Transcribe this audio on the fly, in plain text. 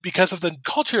because of the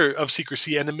culture of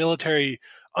secrecy and the military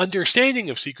understanding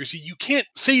of secrecy, you can't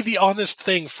say the honest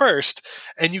thing first,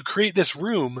 and you create this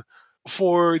room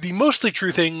for the mostly true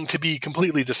thing to be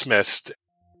completely dismissed.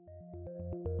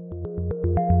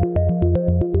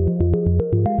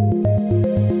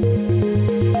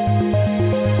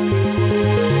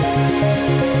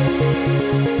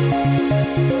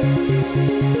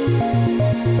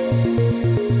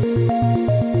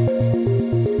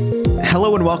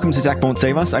 Hello and welcome to Tech Won't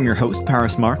Save Us. I'm your host,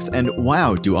 Paris Marks, and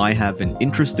wow, do I have an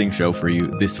interesting show for you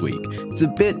this week. It's a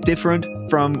bit different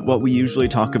from what we usually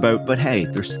talk about, but hey,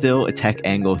 there's still a tech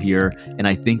angle here, and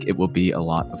I think it will be a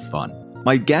lot of fun.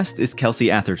 My guest is Kelsey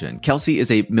Atherton. Kelsey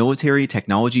is a military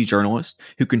technology journalist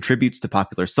who contributes to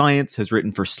Popular Science, has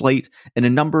written for Slate, and a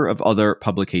number of other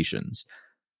publications.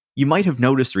 You might have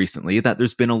noticed recently that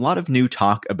there's been a lot of new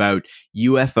talk about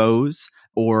UFOs,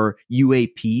 or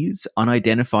UAPs,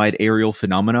 unidentified aerial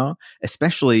phenomena,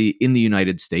 especially in the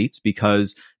United States,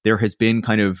 because there has been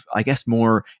kind of, I guess,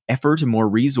 more effort and more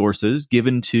resources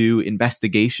given to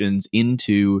investigations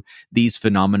into these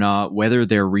phenomena, whether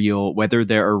they're real, whether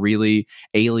there are really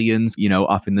aliens,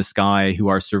 up in the sky who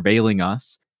are surveilling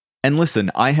us. And listen,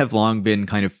 I have long been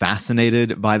kind of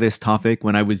fascinated by this topic.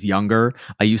 When I was younger,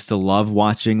 I used to love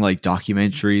watching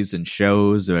documentaries and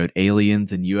shows about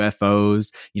aliens and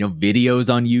UFOs,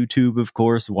 videos on YouTube, of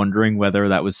course, wondering whether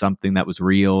that was something that was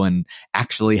real and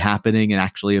actually happening and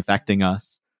actually affecting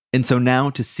us. And so now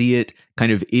to see it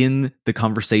kind of in the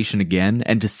conversation again,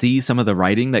 and to see some of the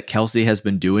writing that Kelsey has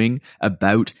been doing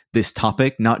about this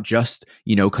topic, not just,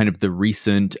 kind of the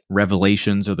recent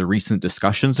revelations or the recent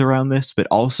discussions around this, but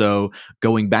also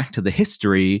going back to the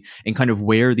history and kind of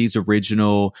where these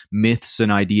original myths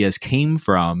and ideas came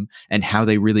from and how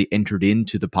they really entered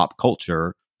into the pop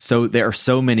culture. So there are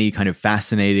so many kind of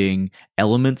fascinating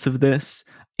elements of this,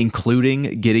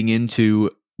 including getting into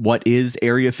what is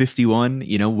Area 51,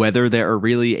 whether there are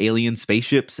really alien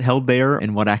spaceships held there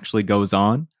and what actually goes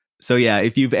on. So yeah,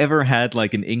 if you've ever had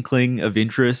an inkling of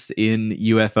interest in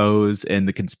UFOs and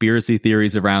the conspiracy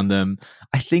theories around them,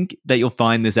 I think that you'll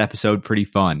find this episode pretty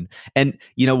fun. And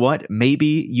you know what?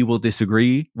 Maybe you will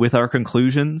disagree with our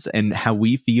conclusions and how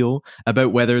we feel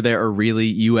about whether there are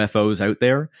really UFOs out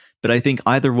there. But I think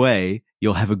either way,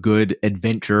 you'll have a good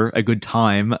adventure, a good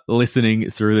time listening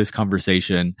through this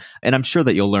conversation. And I'm sure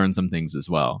that you'll learn some things as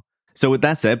well. So with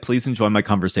that said, please enjoy my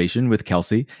conversation with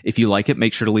Kelsey. If you like it,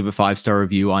 make sure to leave a 5-star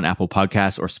review on Apple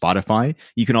Podcasts or Spotify.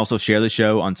 You can also share the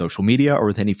show on social media or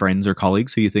with any friends or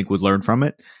colleagues who you think would learn from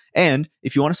it. And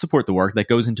if you want to support the work that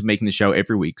goes into making the show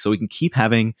every week so we can keep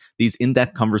having these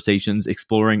in-depth conversations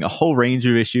exploring a whole range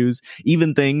of issues,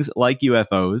 even things like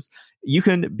UFOs, you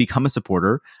can become a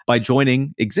supporter by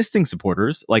joining existing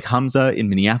supporters like Hamza in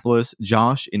Minneapolis,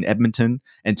 Josh in Edmonton,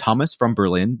 and Thomas from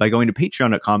Berlin by going to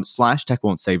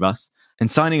patreon.com/techwon'tsave-us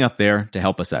and signing up there to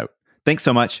help us out. Thanks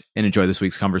so much and enjoy this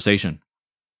week's conversation.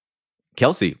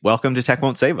 Kelsey, welcome to Tech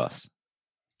Won't Save Us.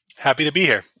 Happy to be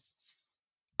here.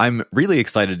 I'm really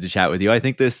excited to chat with you. I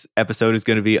think this episode is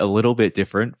going to be a little bit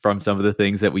different from some of the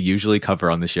things that we usually cover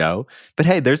on the show. But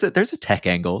hey, there's a tech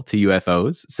angle to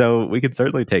UFOs, so we can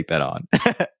certainly take that on.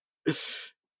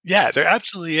 Yeah, there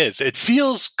absolutely is. It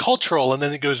feels cultural, and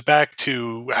then it goes back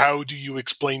to how do you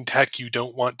explain tech you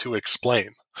don't want to explain?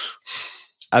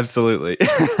 Absolutely.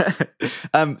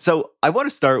 So I want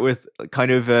to start with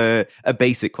kind of a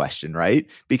basic question, right?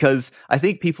 Because I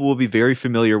think people will be very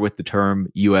familiar with the term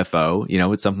UFO.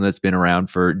 It's something that's been around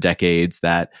for decades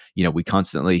that, we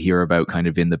constantly hear about kind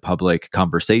of in the public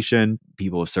conversation.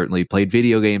 People have certainly played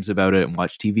video games about it and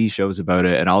watched TV shows about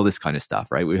it and all this kind of stuff,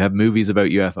 right? We have movies about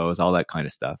UFOs, all that kind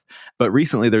of stuff. But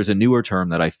recently there's a newer term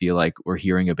that I feel like we're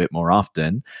hearing a bit more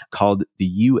often called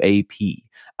the UAP.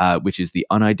 Which is the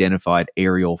unidentified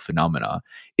aerial phenomena.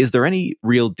 Is there any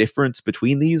real difference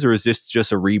between these, or is this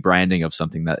just a rebranding of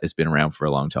something that has been around for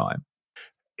a long time?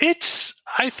 It's,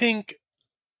 I think,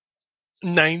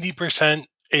 90%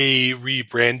 a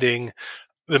rebranding.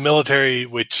 The military,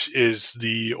 which is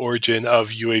the origin of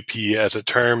UAP as a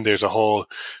term, there's a whole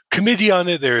committee on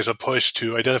it. There's a push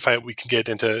to identify it. We can get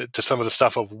into some of the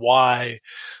stuff of why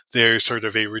there's sort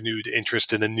of a renewed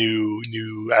interest in a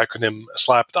new acronym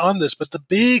slapped on this. But the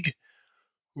big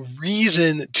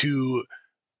reason to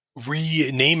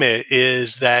rename it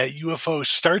is that UFO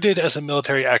started as a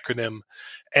military acronym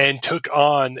and took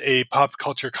on a pop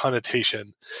culture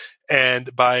connotation.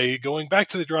 And by going back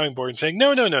to the drawing board and saying,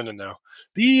 no,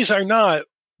 these are not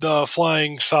the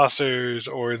flying saucers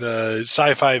or the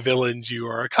sci-fi villains you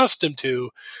are accustomed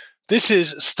to. This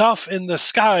is stuff in the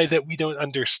sky that we don't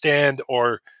understand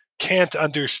or can't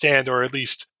understand, or at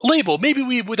least label. Maybe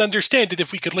we would understand it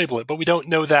if we could label it, but we don't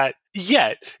know that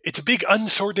yet. It's a big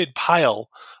unsorted pile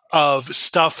of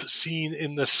stuff seen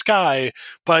in the sky,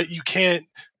 but you can't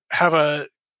have a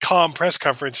calm press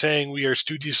conference saying we are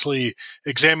studiously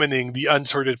examining the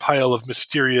unsorted pile of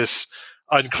mysterious,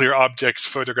 unclear objects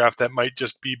photographed that might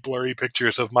just be blurry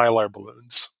pictures of Mylar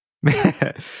balloons.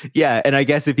 Yeah, and I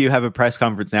guess if you have a press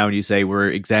conference now and you say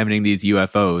we're examining these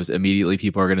UFOs, immediately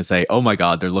people are going to say, oh my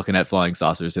God, they're looking at flying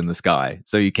saucers in the sky.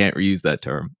 So you can't reuse that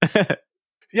term.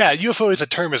 Yeah, UFO as a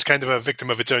term is kind of a victim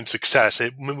of its own success.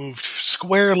 It moved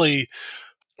squarely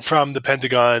from the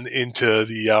Pentagon into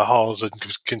the halls of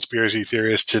conspiracy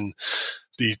theorists and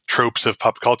the tropes of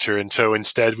pop culture. And so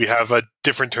instead we have a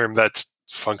different term that's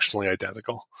functionally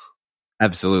identical.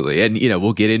 Absolutely. And,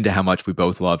 we'll get into how much we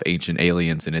both love Ancient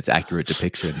Aliens and its accurate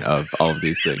depiction of all of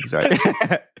these things,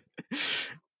 right?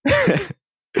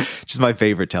 Just my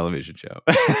favorite television show.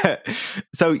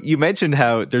 So you mentioned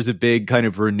how there's a big kind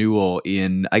of renewal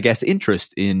in, I guess,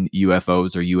 interest in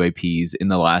UFOs or UAPs in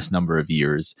the last number of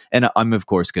years. And I'm, of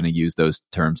course, going to use those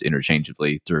terms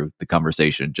interchangeably through the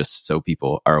conversation, just so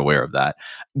people are aware of that.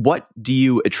 What do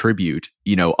you attribute,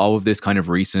 all of this kind of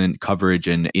recent coverage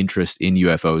and interest in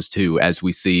UFOs to, as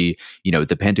we see,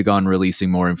 the Pentagon releasing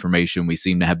more information? We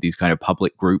seem to have these kind of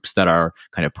public groups that are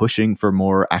kind of pushing for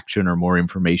more action or more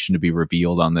information to be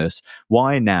revealed on this.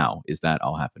 Why now is that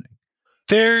all happening?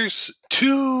 There's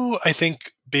two, I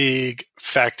think, big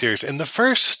factors. And the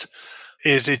first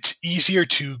is it's easier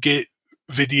to get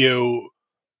video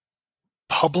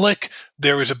public.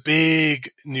 There was a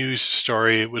big news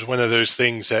story. It was one of those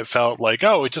things that felt like,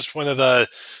 it's just one of the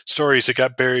stories that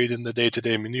got buried in the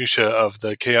day-to-day minutia of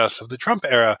the chaos of the Trump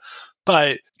era.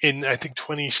 But in, I think,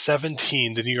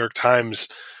 2017, the New York Times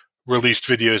released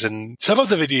videos, and some of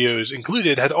the videos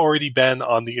included had already been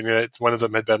on the internet. One of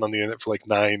them had been on the internet for like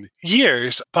 9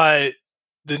 years. But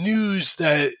the news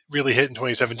that really hit in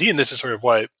 2017, this is sort of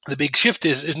what the big shift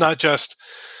is not just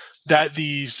that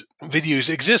these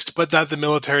videos exist, but that the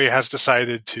military has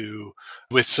decided to,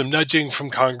 with some nudging from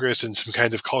Congress and some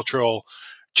kind of cultural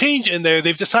change in there,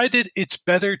 they've decided it's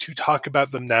better to talk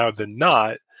about them now than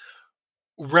not,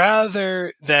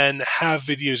 rather than have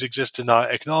videos exist and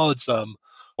not acknowledge them,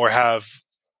 or have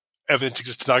evidence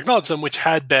exist to not acknowledge them, which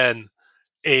had been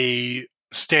a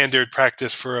standard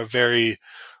practice for a very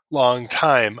long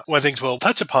time. One of the things we'll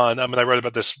touch upon, and I wrote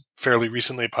about this fairly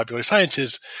recently in Popular Science,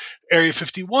 is Area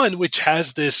 51, which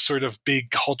has this sort of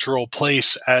big cultural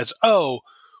place as,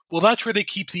 that's where they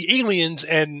keep the aliens,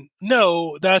 and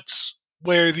no, that's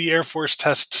where the Air Force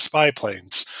tests spy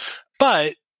planes.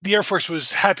 But the Air Force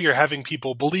was happier having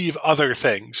people believe other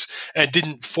things and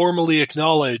didn't formally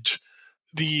acknowledge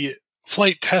the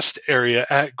flight test area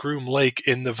at Groom Lake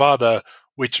in Nevada,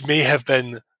 which may have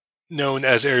been known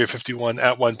as Area 51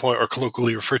 at one point, or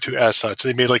colloquially referred to as such.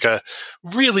 They made like a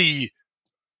really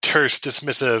terse,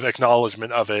 dismissive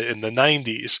acknowledgement of it in the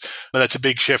 90s. And that's a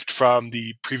big shift from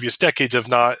the previous decades of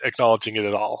not acknowledging it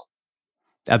at all.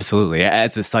 Absolutely.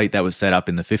 As a site that was set up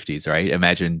in the 50s, right?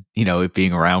 Imagine, it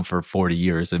being around for 40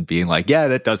 years and being like, yeah,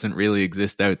 that doesn't really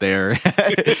exist out there.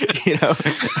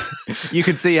 You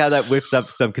can see how that whips up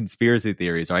some conspiracy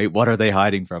theories, right? What are they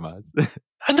hiding from us?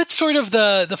 And that's sort of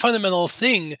the fundamental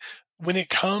thing when it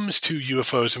comes to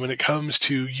UFOs and when it comes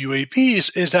to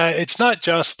UAPs, is that it's not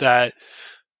just that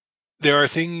there are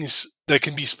things that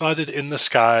can be spotted in the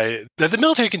sky that the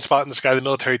military can spot in the sky. The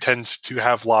military tends to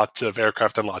have lots of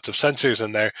aircraft and lots of sensors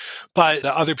in there, but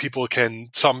other people can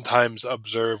sometimes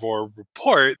observe or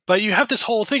report. But you have this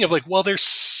whole thing of like, well, there's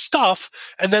stuff,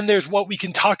 and then there's what we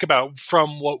can talk about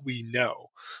from what we know.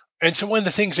 And so one of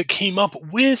the things that came up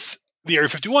with the Area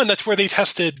 51, that's where they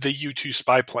tested the U-2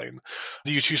 spy plane.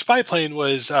 The U-2 spy plane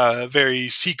was very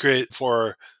secret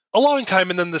for a long time,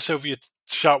 and then the Soviets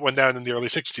shot one down in the early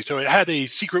 60s. So it had a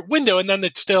secret window, and then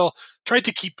it still tried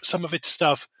to keep some of its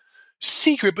stuff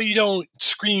secret, but you don't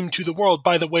scream to the world,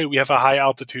 by the way, we have a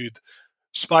high-altitude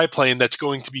spy plane that's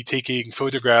going to be taking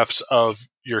photographs of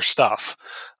your stuff.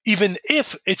 Even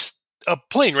if it's a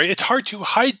plane, right? It's hard to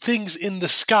hide things in the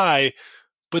sky,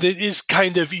 but it is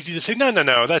kind of easy to say, no,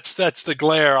 that's the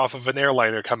glare off of an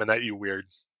airliner coming at you weird.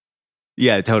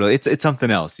 Yeah, totally. It's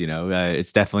something else,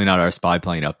 it's definitely not our spy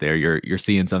plane up there. You're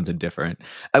seeing something different.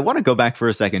 I want to go back for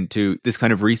a second to this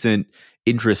kind of recent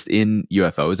interest in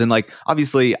UFOs. And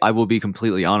obviously I will be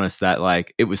completely honest that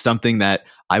it was something that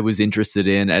I was interested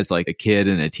in as a kid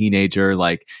and a teenager,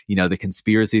 the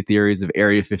conspiracy theories of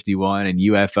Area 51 and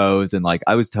UFOs. And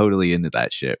I was totally into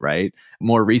that shit, right?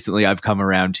 More recently, I've come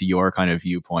around to your kind of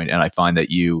viewpoint, and I find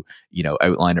that you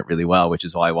outline it really well, which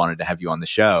is why I wanted to have you on the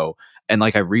show. And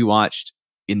I rewatched,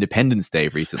 Independence Day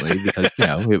recently because,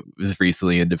 it was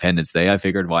recently Independence Day. I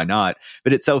figured, why not?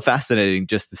 But it's so fascinating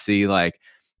just to see like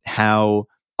how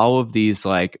all of these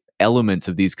like elements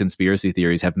of these conspiracy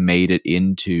theories have made it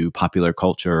into popular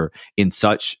culture in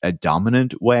such a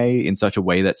dominant way, in such a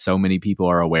way that so many people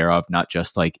are aware of, not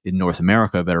just like in North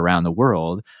America, but around the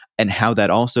world. And how that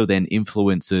also then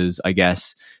influences, I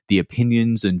guess, the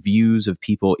opinions and views of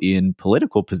people in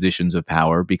political positions of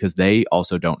power because they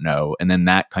also don't know. And then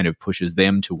that kind of pushes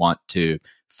them to want to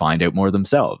find out more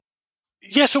themselves.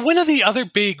 Yeah, so one of the other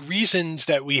big reasons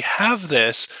that we have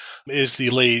this is the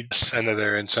late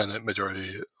Senator and Senate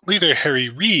Majority Leader Harry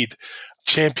Reid,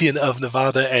 champion of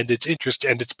Nevada and its interest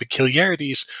and its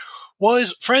peculiarities,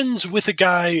 was friends with a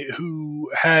guy who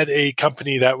had a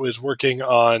company that was working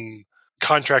on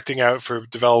contracting out for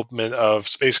development of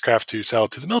spacecraft to sell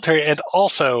to the military, and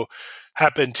also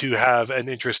happened to have an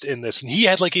interest in this. And he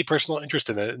had like a personal interest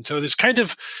in it. And so this kind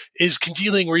of is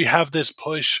congealing where you have this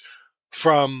push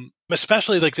from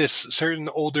especially like this certain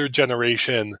older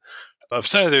generation of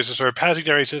senators, a sort of passing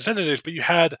generation of senators, but you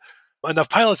had enough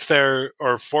pilots there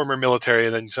or former military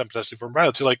and then some especially former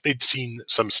pilots who like they'd seen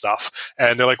some stuff.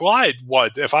 And they're like, well,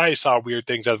 if I saw weird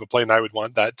things out of a plane, I would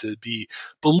want that to be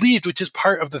believed, which is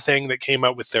part of the thing that came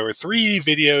out with, there were 3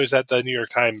 videos that the New York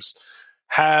Times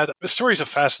had, stories of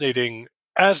fascinating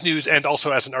as news and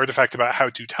also as an artifact about how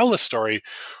to tell a story,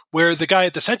 where the guy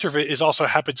at the center of it is also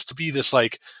happens to be this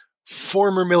like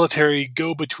former military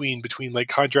go-between between like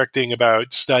contracting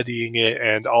about studying it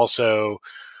and also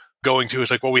going to is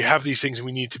like, well, we have these things and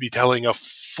we need to be telling a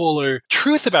fuller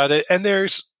truth about it. And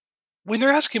when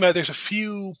they're asking about it, there's a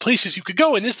few places you could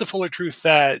go, and is the fuller truth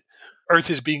that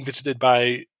Earth is being visited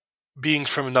by beings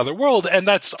from another world, and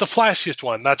that's the flashiest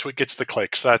one. That's what gets the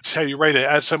clicks. That's how you write it.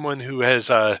 As someone who has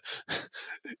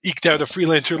eked out a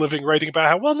freelancer living writing about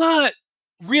how, well, not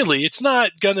really, it's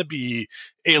not going to be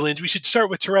aliens. We should start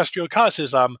with terrestrial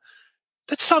causes.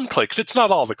 That's some clicks. It's not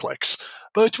all the clicks.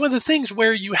 But it's one of the things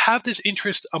where you have this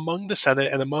interest among the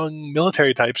Senate and among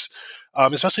military types,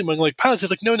 especially among like pilots.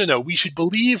 It's like, no. We should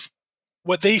believe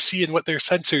what they see and what their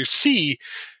sensors see.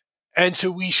 And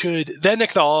so we should then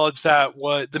acknowledge that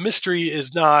what the mystery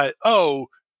is not, oh,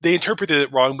 they interpreted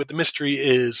it wrong, but the mystery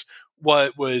is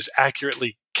what was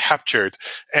accurately captured.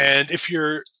 And if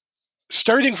you're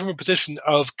starting from a position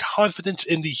of confidence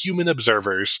in the human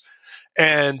observers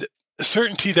and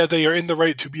certainty that they are in the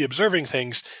right to be observing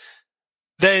things,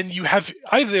 then you have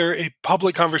either a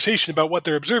public conversation about what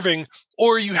they're observing,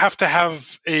 or you have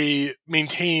to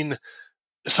maintain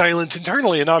silence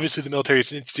internally. And obviously the military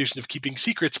is an institution of keeping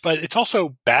secrets, but it's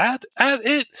also bad at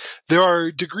it. There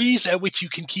are degrees at which you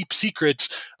can keep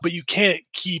secrets, but you can't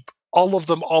keep all of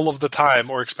them all of the time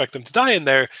or expect them to die in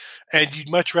there. And you'd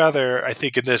much rather, I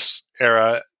think in this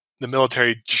era, the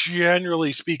military,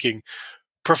 generally speaking,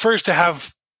 prefers to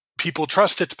have people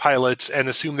trust its pilots and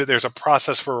assume that there's a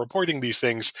process for reporting these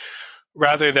things,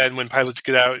 rather than when pilots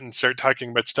get out and start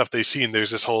talking about stuff they've seen,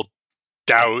 there's this whole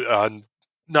doubt on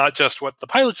not just what the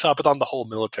pilots saw, but on the whole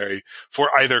military for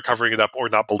either covering it up or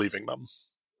not believing them.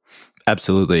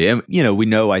 Absolutely. And, we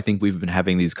know, I think we've been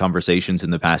having these conversations in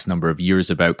the past number of years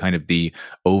about kind of the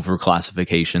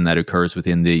overclassification that occurs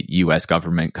within the US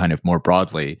government kind of more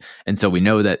broadly. And so we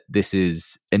know that this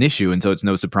is an issue. And so it's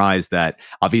no surprise that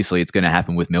obviously it's going to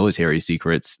happen with military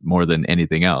secrets more than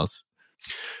anything else.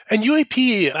 And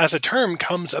UAP as a term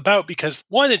comes about because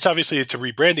one, it's a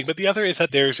rebranding, but the other is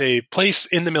that there's a place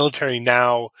in the military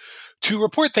now to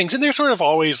report things. And they're sort of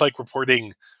always like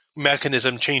reporting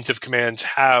mechanism, chains of commands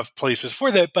have places for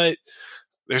that, but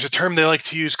there's a term they like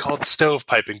to use called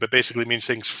stovepiping, but basically means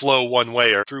things flow one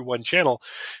way or through one channel.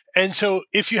 And so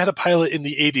if you had a pilot in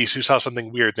the 80s who saw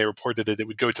something weird and they reported it, it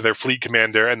would go to their fleet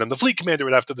commander, and then the fleet commander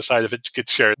would have to decide if it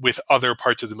gets shared with other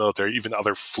parts of the military, even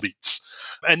other fleets.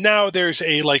 And now there's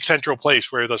a central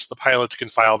place where the pilots can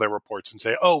file their reports and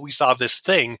say, oh, we saw this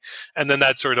thing. And then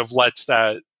that sort of lets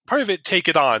that part of it take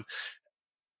it on.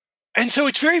 And so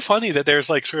it's very funny that there's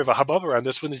sort of a hubbub around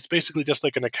this when it's basically just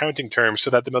like an accounting term so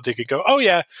that the military could go, oh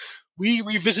yeah, we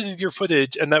revisited your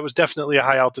footage and that was definitely a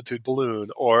high altitude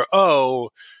balloon. Or, oh,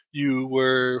 you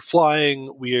were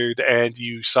flying weird and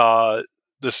you saw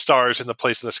the stars in the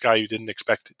place in the sky you didn't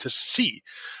expect to see.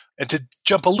 And to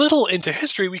jump a little into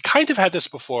history, we kind of had this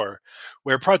before,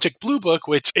 where Project Blue Book,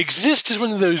 which exists as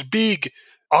one of those big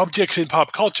objects in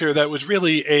pop culture that was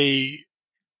really a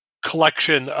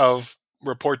collection of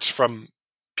reports from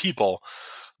people,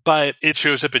 but it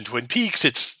shows up in Twin Peaks.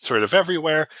 It's sort of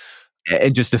everywhere.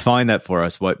 And just define that for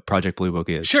us, what Project Blue Book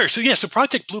is. Sure. So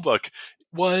Project Blue Book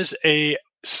was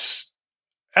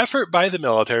effort by the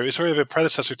military. It was sort of a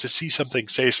predecessor to See Something,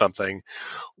 Say Something,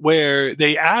 where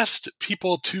they asked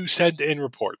people to send in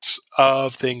reports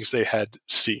of things they had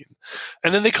seen.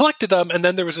 And then they collected them, and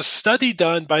then there was a study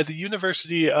done by the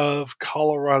University of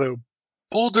Colorado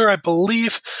Boulder, I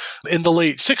believe, in the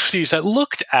late 60s that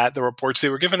looked at the reports. They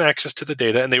were given access to the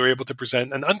data, and they were able to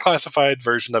present an unclassified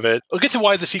version of it. We'll get to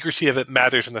why the secrecy of it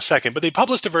matters in a second, but they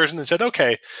published a version and said,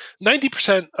 okay,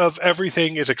 90% of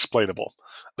everything is explainable.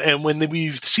 And when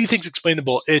we see things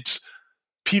explainable, it's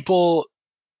people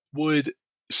would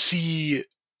see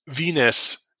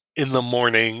Venus in the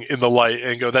morning in the light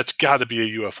and go, that's got to be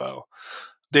a UFO.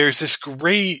 There's this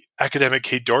great academic,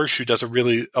 Kate Dorsch, who does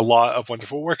a lot of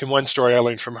wonderful work. And one story I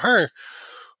learned from her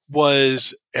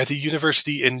was at the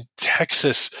university in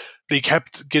Texas, they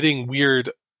kept getting weird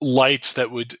lights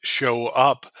that would show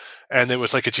up. And it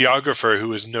was like a geographer who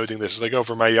was noting this. It's like,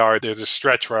 over my yard, there's a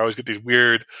stretch where I always get these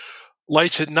weird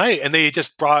lights at night. And they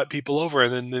just brought people over.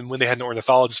 And then when they had an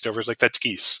ornithologist over, it's like, that's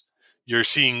geese. You're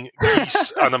seeing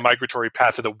geese on a migratory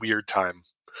path at a weird time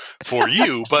for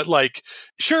you. But like,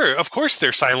 sure, of course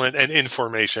they're silent and in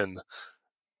formation.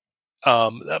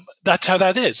 That's how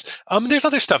that is. There's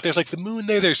other stuff. There's like the moon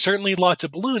there. There's certainly lots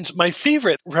of balloons. My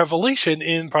favorite revelation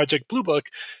in Project Blue Book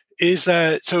is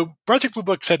that, so Project Blue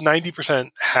Book said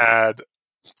 90%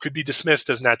 could be dismissed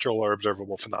as natural or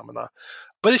observable phenomena.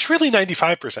 But it's really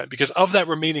 95%, because of that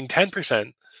remaining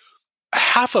 10%,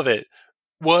 half of it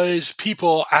was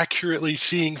people accurately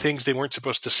seeing things they weren't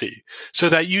supposed to see. So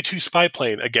that U-2 spy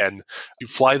plane, again, you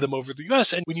fly them over the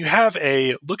US, and when you have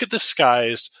a look at the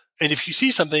skies, and if you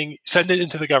see something, send it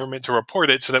into the government to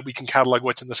report it so that we can catalog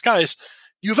what's in the skies,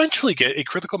 you eventually get a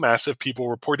critical mass of people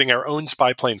reporting our own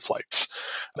spy plane flights.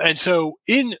 And so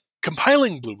in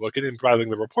compiling Blue Book and in compiling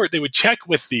the report, they would check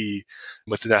with the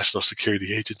National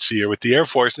Security Agency or with the Air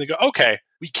Force, and they go, okay,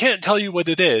 we can't tell you what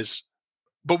it is,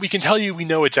 but we can tell you we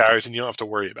know it's ours and you don't have to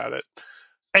worry about it.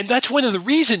 And that's one of the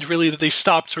reasons, really, that they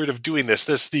stopped sort of doing this.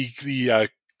 The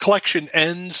collection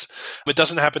ends. It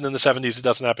doesn't happen in the 70s. It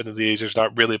doesn't happen in the 80s. There's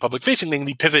not really a public-facing thing.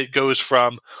 The pivot goes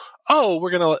from,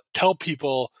 we're going to tell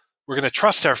people, we're going to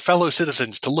trust our fellow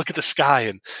citizens to look at the sky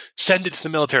and send it to the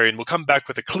military, and we'll come back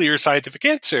with a clear scientific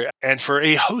answer. And for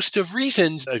a host of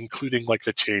reasons, including like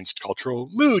the changed cultural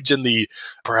moods and the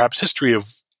perhaps history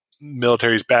of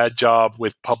military's bad job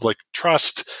with public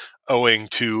trust, owing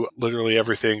to literally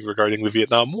everything regarding the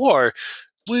Vietnam War,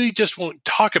 we just won't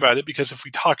talk about it, because if we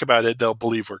talk about it, they'll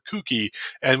believe we're kooky,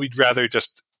 and we'd rather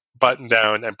just button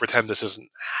down and pretend this isn't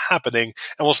happening,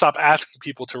 and we'll stop asking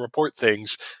people to report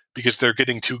things because they're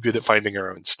getting too good at finding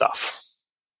our own stuff.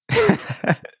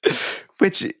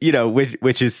 Which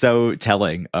is so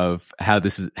telling of how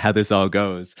this all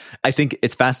goes. I think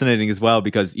it's fascinating as well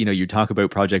because, you talk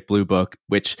about Project Blue Book,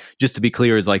 which, just to be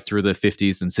clear, is like through the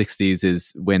 50s and 60s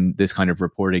is when this kind of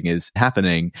reporting is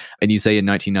happening. And you say in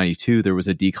 1992, there was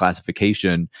a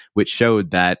declassification, which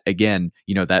showed that, again,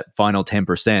 that final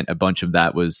 10%, a bunch of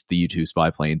that was the U-2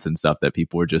 spy planes and stuff that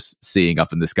people were just seeing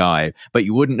up in the sky. But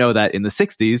you wouldn't know that in the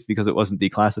 60s because it wasn't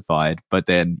declassified. But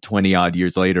then 20 odd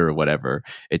years later or whatever,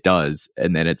 it does.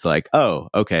 And then it's like, oh,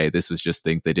 okay, this was just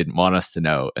things they didn't want us to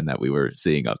know and that we were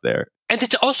seeing up there. And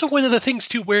it's also one of the things,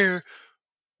 too, where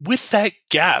with that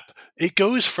gap, it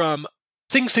goes from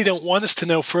things they don't want us to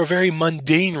know for a very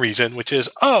mundane reason, which is,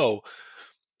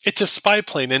 it's a spy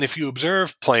plane. And if you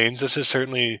observe planes, this is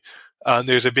certainly,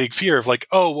 there's a big fear of like,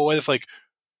 what if like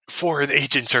foreign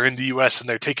agents are in the US and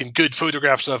they're taking good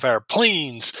photographs of our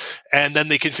planes, and then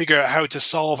they can figure out how to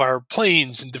solve our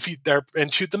planes and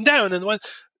and shoot them down. And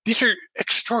these are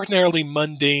extraordinarily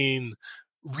mundane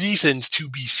reasons to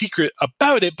be secret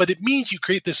about it, but it means you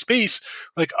create this space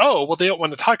like, they don't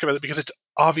want to talk about it because it's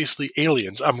obviously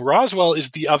aliens. Roswell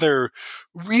is the other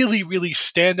really, really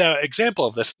standout example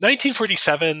of this.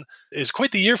 1947 is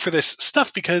quite the year for this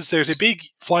stuff because there's a big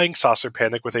flying saucer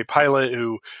panic with a pilot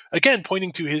who, again,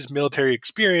 pointing to his military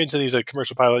experience, and he's a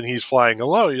commercial pilot and he's flying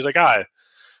alone. He's like, I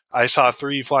saw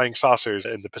 3 flying saucers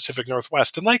in the Pacific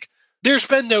Northwest. And like, there's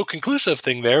been no conclusive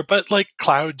thing there, but like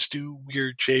clouds do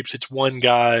weird shapes. It's one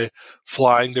guy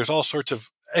flying. There's all sorts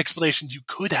of explanations you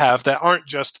could have that aren't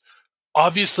just,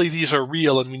 obviously these are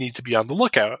real and we need to be on the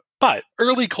lookout. But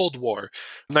early Cold War,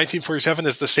 1947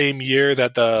 is the same year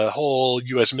that the whole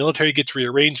U.S. military gets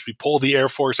rearranged. We pull the Air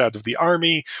Force out of the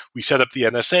Army. We set up the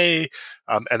NSA.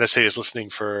 NSA is listening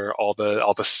for all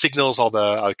the signals, all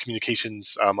the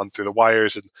communications through the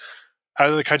wires, and out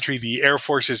of the country. The Air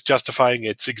Force is justifying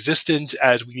its existence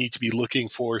as we need to be looking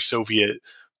for Soviet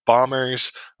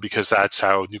bombers because that's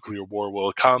how nuclear war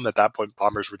will come. At that point,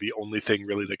 bombers were the only thing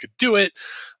really that could do it.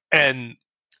 And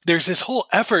there's this whole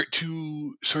effort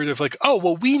to sort of like, oh,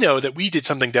 well, we know that we did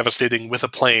something devastating with a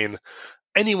plane.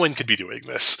 Anyone could be doing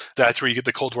this. That's where you get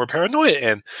the Cold War paranoia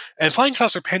in. And flying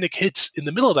saucer panic hits in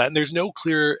the middle of that, and there's no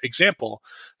clearer example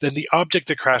than the object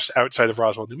that crashed outside of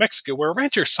Roswell, New Mexico, where a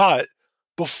rancher saw it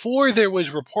before there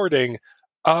was reporting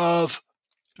of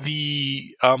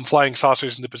the flying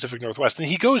saucers in the Pacific Northwest. And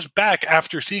he goes back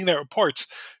after seeing that reports,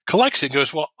 collects it, and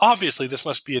goes, well, obviously this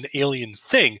must be an alien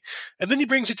thing. And then he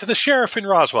brings it to the sheriff in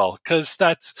Roswell, because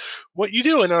that's what you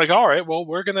do. And they're like, all right, well,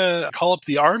 we're going to call up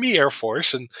the Army Air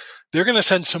Force, and they're going to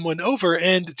send someone over.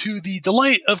 And to the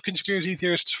delight of conspiracy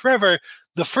theorists forever,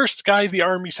 the first guy the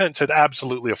Army sent said,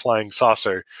 absolutely a flying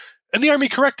saucer. And the Army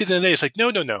corrected it, and it's like,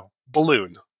 no,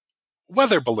 balloon.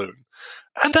 Weather balloon.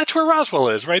 And that's where Roswell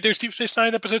is, right? There's Deep Space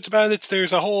Nine episodes about it.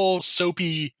 There's a whole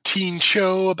soapy teen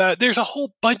show about it. There's a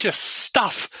whole bunch of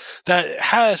stuff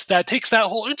that takes that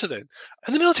whole incident.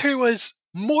 And the military was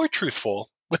more truthful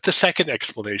with the second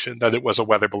explanation that it was a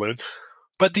weather balloon.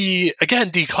 But the,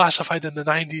 again, declassified in the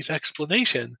 90s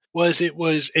explanation was it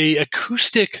was a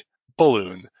acoustic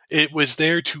balloon. It was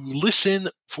there to listen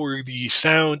for the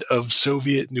sound of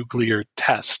Soviet nuclear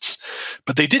tests.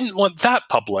 But they didn't want that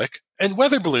public, and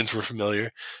weather balloons were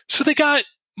familiar, so they got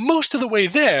most of the way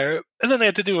there, and then they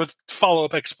had to do a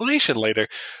follow-up explanation later,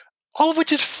 all of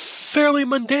which is fairly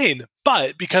mundane.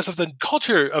 But because of the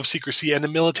culture of secrecy and the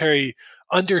military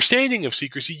understanding of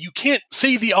secrecy, you can't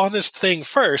say the honest thing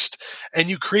first, and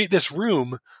you create this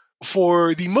room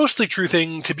for the mostly true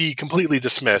thing to be completely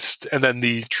dismissed, and then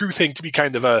the true thing to be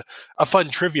kind of a fun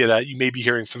trivia that you may be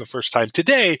hearing for the first time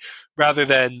today, rather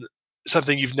than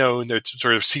something you've known that's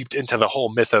sort of seeped into the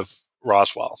whole myth of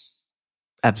Roswell.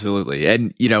 Absolutely.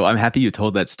 And, I'm happy you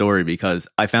told that story, because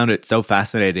I found it so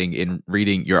fascinating in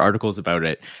reading your articles about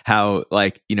it, how,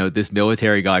 this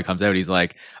military guy comes out, he's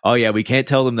like, oh yeah, we can't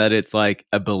tell them that it's like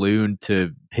a balloon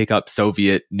to pick up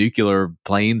Soviet nuclear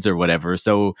planes or whatever.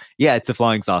 So yeah, it's a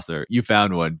flying saucer. You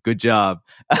found one. Good job.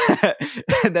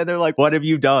 And then they're like, what have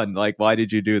you done? Like, why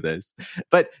did you do this?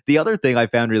 But the other thing I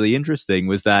found really interesting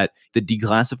was that the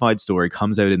declassified story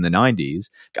comes out in the 90s.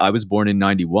 I was born in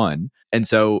 91. And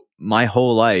so my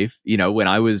whole life, when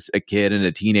I was a kid and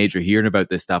a teenager hearing about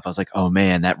this stuff, I was like, oh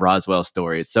man, that Roswell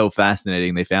story, it's so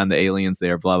fascinating. They found the aliens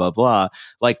there, blah, blah, blah.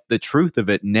 Like, the truth of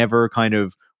it never kind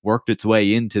of worked its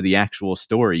way into the actual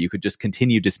story. You could just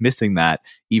continue dismissing that,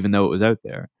 even though it was out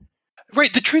there.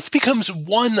 Right. The truth becomes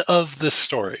one of the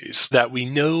stories that we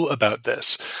know about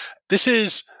this.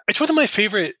 It's one of my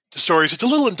favorite stories. It's a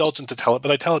little indulgent to tell it, but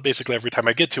I tell it basically every time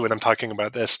I get to it. I'm talking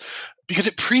about this because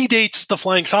it predates the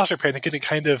flying saucer panic, and it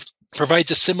kind of provides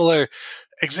a similar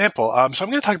example. So I'm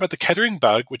going to talk about the Kettering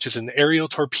bug, which is an aerial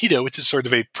torpedo, which is sort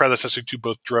of a predecessor to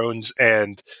both drones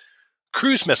and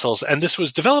cruise missiles. And this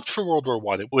was developed for World War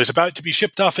I. It was about to be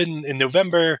shipped off in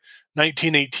November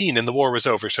 1918, and the war was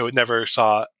over, so it never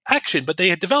saw action. But they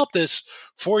had developed this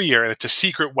for a year, and it's a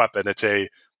secret weapon. It's a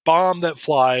bomb that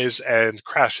flies and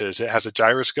crashes. It has a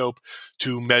gyroscope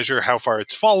to measure how far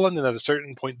it's fallen, and at a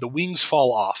certain point, the wings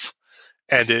fall off,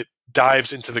 and it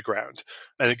dives into the ground.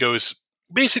 And it goes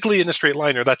basically in a straight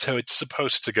line, or that's how it's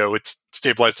supposed to go. It's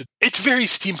stabilized. It's very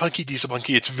steampunky,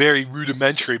 dieselpunky. It's very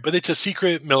rudimentary, but it's a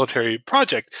secret military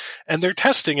project, and they're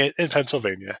testing it in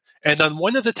Pennsylvania. And on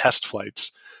one of the test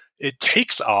flights, it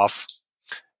takes off,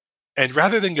 and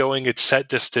rather than going its set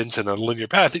distance in a linear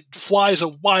path, it flies a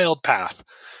wild path,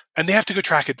 and they have to go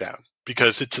track it down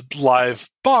because it's a live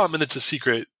bomb and it's a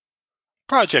secret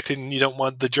project, and you don't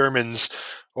want the Germans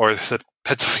or the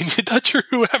Pennsylvania Dutch or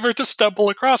whoever to stumble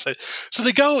across it. So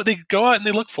they go out and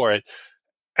they look for it,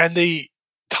 and they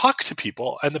talk to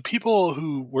people, and the people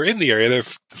who were in the area, they're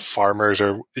farmers,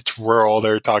 or it's rural,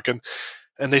 they're talking,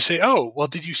 and they say, oh, well,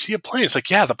 did you see a plane? It's like,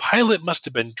 yeah, the pilot must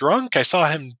have been drunk. I saw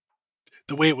him,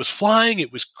 the way it was flying,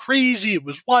 it was crazy, it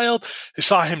was wild. I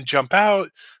saw him jump out,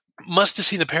 must have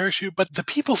seen a parachute. But the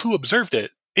people who observed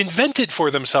it invented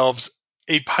for themselves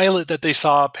a pilot that they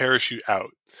saw parachute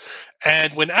out.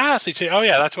 And when asked, they say, oh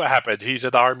yeah, that's what happened. He's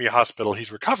at the Army hospital,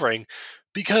 he's recovering.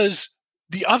 Because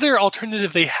the other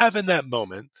alternative they have in that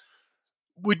moment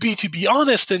would be to be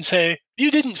honest and say,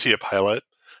 you didn't see a pilot.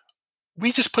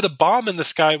 We just put a bomb in the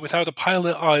sky without a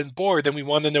pilot on board, and we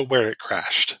want to know where it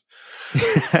crashed.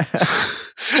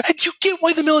 And you get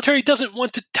why the military doesn't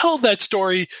want to tell that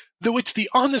story, though it's the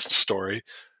honest story.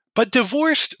 But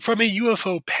divorced from a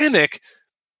UFO panic,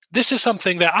 this is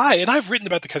something that I've written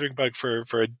about the Kettering bug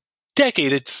for a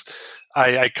decade.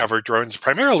 I cover drones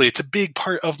primarily. It's a big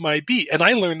part of my beat. And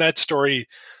I learned that story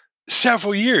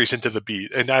several years into the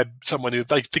beat. And I'm someone who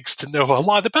thinks to know a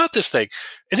lot about this thing.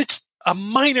 And it's a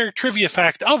minor trivia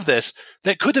fact of this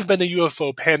that could have been a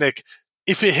UFO panic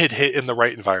if it had hit in the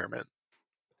right environment.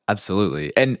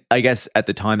 Absolutely. And I guess at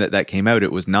the time that came out,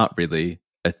 it was not really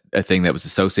a thing that was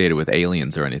associated with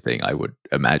aliens or anything, I would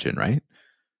imagine, right?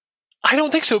 I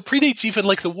don't think so. It predates even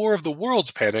like the War of the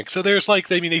Worlds panic. So there's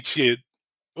like, I mean, H.G.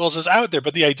 Wells is out there,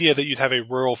 but the idea that you'd have a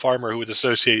rural farmer who would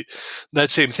associate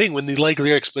that same thing when the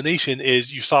likely explanation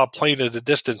is you saw a plane at a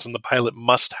distance and the pilot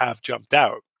must have jumped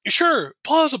out. Sure,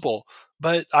 plausible,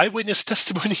 but eyewitness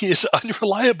testimony is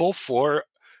unreliable for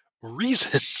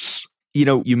reasons. You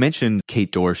know, you mentioned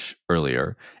Kate Dorsch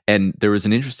earlier, and there was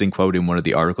an interesting quote in one of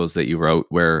the articles that you wrote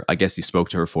where I guess you spoke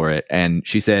to her for it. And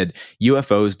she said,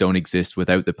 UFOs don't exist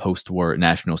without the post-war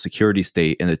national security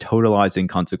state and the totalizing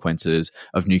consequences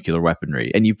of nuclear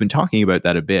weaponry. And you've been talking about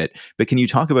that a bit, but can you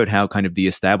talk about how kind of the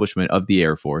establishment of the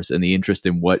Air Force and the interest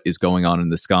in what is going on in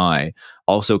the sky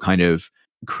also kind of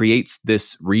creates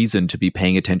this reason to be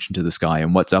paying attention to the sky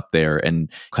and what's up there, and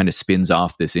kind of spins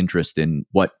off this interest in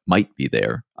what might be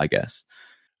there, I guess.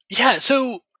 Yeah,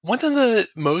 so one of the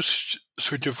most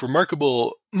sort of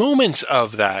remarkable moments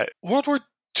of that, World War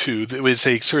II, that was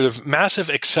a sort of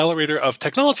massive accelerator of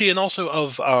technology and also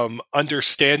of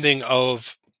understanding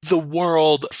of the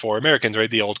world for Americans,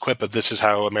 right? The old quip of this is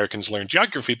how Americans learn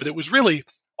geography, but it was really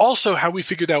also how we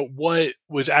figured out what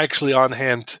was actually on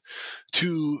hand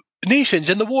to nations.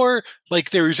 In the war,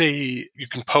 like you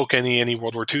can poke any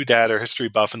World War II dad or history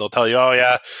buff and they'll tell you, oh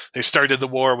yeah, they started the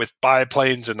war with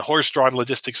biplanes and horse-drawn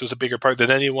logistics was a bigger part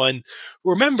than anyone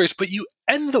remembers. But you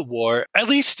end the war, at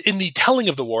least in the telling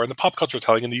of the war, in the pop culture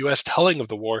telling, in the US telling of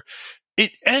the war,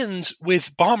 it ends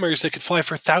with bombers that could fly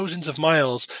for thousands of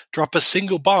miles, drop a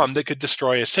single bomb that could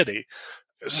destroy a city.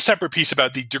 There's a separate piece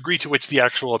about the degree to which the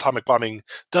actual atomic bombing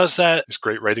does that. There's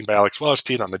great writing by Alex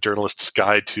Wallerstein on the Journalist's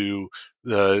Guide to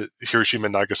the Hiroshima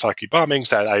and Nagasaki bombings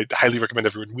that I highly recommend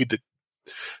everyone read that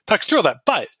talks through all that.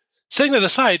 But setting that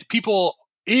aside, people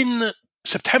in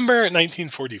September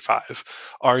 1945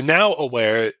 are now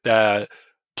aware that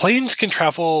planes can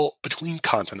travel between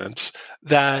continents,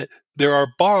 that there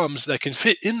are bombs that can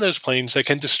fit in those planes that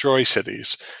can destroy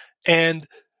cities, and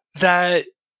that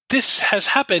this has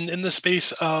happened in the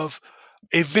space of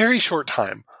a very short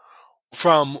time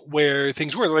from where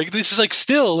things were. Like, this is like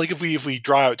still, like if we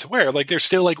draw out to where, like there's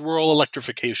still like rural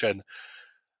electrification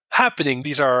happening.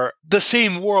 These are the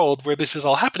same world where this is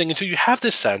all happening. And so you have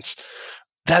this sense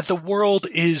that the world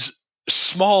is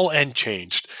small and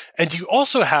changed. And you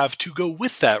also have to go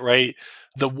with that, right?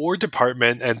 The War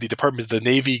Department and the Department of the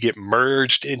Navy get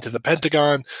merged into the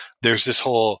Pentagon. There's this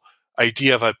whole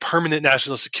idea of a permanent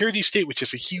national security state, which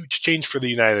is a huge change for the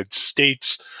United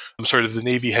States. Sort of the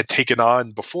Navy had taken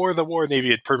on before the war. Navy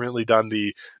had permanently done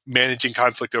the managing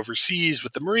conflict overseas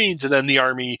with the Marines, and then the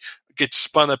Army gets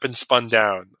spun up and spun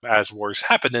down as wars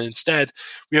happen. And instead,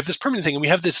 we have this permanent thing, and we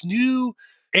have this new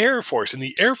Air Force. And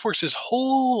the Air Force's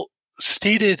whole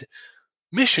stated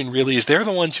mission really is they're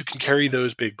the ones who can carry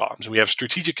those big bombs. And we have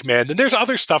strategic command, and there's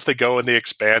other stuff that go and they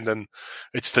expand, and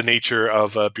it's the nature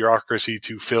of a bureaucracy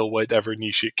to fill whatever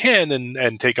niche it can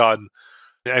and take on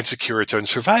and secure its own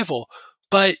survival.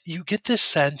 But you get this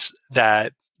sense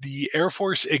that the Air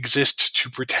Force exists to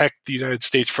protect the United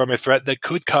States from a threat that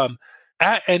could come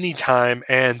at any time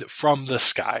and from the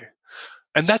sky.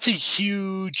 And that's a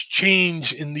huge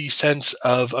change in the sense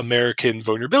of American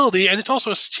vulnerability. And it's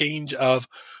also a change of,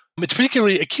 it's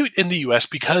particularly acute in the U.S.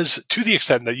 because to the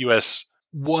extent that U.S.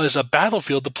 was a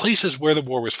battlefield, the places where the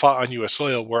war was fought on U.S.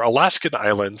 soil were Alaskan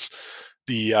islands,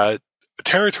 the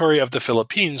territory of the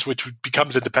Philippines, which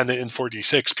becomes independent in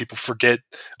 1946. People forget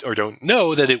or don't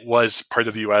know that it was part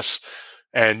of the U.S.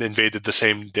 and invaded the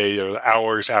same day or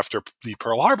hours after the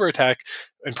Pearl Harbor attack.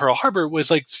 And Pearl Harbor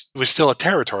was still a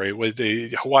territory.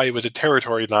 Hawaii was a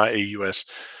territory, not a U.S.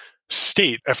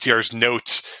 state. FDR's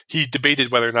notes, he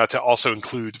debated whether or not to also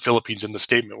include Philippines in the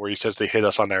statement where he says they hit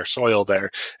us on their soil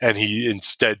there. And he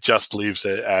instead just leaves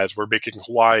it as we're making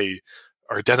Hawaii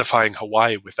or identifying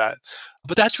Hawaii with that.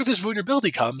 But that's where this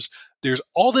vulnerability comes. There's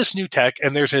all this new tech,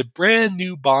 and there's a brand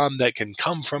new bomb that can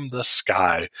come from the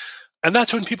sky. And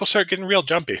that's when people start getting real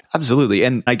jumpy. Absolutely.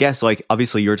 And I guess, like,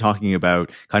 obviously you're talking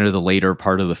about kind of the later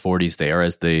part of the 40s there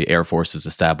as the Air Force is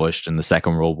established and the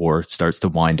Second World War starts to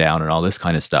wind down and all this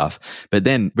kind of stuff. But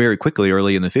then very quickly,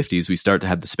 early in the 50s, we start to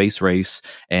have the space race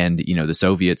and, you know, the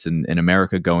Soviets and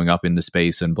America going up into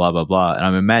space and blah, blah, blah. And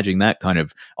I'm imagining that kind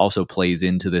of also plays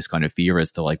into this kind of fear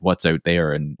as to like what's out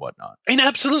there and whatnot. I mean,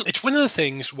 absolutely. It's one of the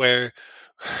things where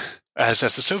as the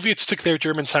Soviets took their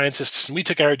German scientists and we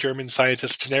took our German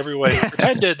scientists and everyone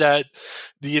pretended that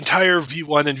the entire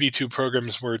V1 and V2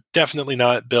 programs were definitely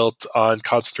not built on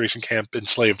concentration camp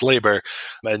enslaved labor.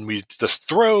 And we just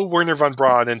throw Werner von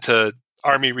Braun into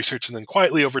Army research and then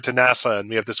quietly over to NASA, and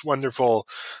we have this wonderful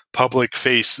public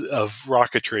face of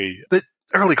rocketry. The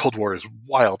early Cold War is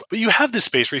wild. But you have this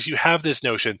space race, you have this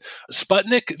notion.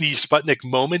 Sputnik, the Sputnik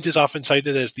moment is often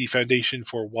cited as the foundation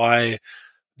for why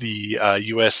the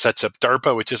U.S. sets up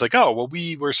DARPA, which is like, oh, well,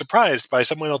 we were surprised by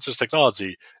someone else's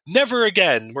technology. Never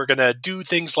again. We're going to do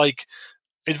things like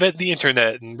invent the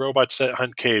internet and robots that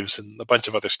hunt caves and a bunch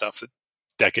of other stuff.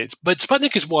 Decades. But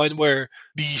Sputnik is one where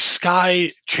the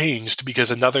sky changed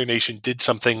because another nation did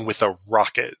something with a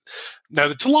rocket. Now,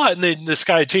 it's a lot, and then the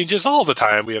sky changes all the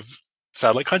time. We have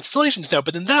satellite constellations now,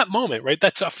 but in that moment, right,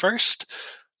 that's a first.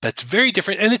 That's very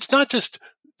different. And it's not just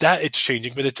that it's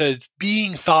changing, but it's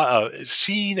being thought of,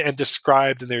 seen and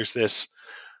described, and there's this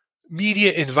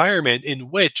media environment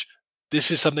in which this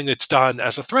is something that's done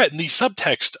as a threat. And the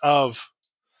subtext of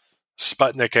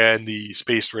Sputnik and the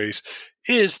space race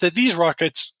is that these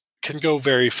rockets can go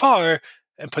very far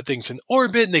and put things in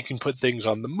orbit, and they can put things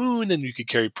on the moon, and you could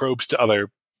carry probes to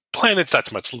other planets.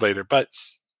 That's much later. But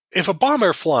if a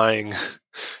bomber flying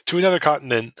to another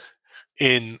continent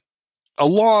in a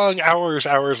long,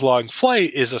 hours-long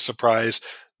flight is a surprise,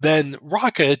 then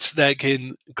rockets that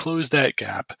can close that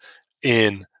gap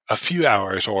in a few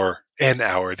hours or an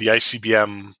hour, the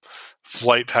ICBM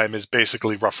flight time is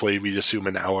basically roughly, we'd assume,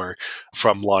 an hour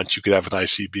from launch. You could have an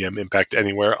ICBM impact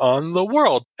anywhere on the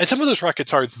world. And some of those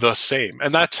rockets are the same.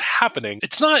 And that's happening.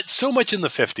 It's not so much in the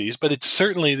 50s, but it's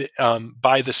certainly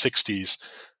by the 60s.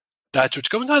 That's what's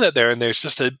going on out there. And there's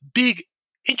just a big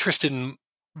interest in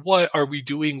what are we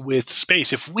doing with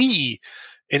space. If we,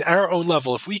 in our own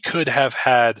level, if we could have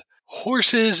had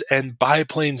horses and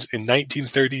biplanes in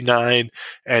 1939,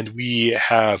 and we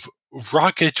have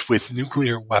rockets with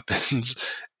nuclear weapons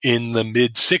in the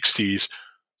mid-60s,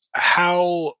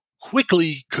 how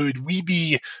quickly could we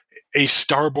be a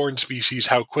starborn species?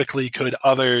 How quickly could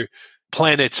other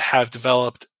planets have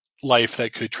developed life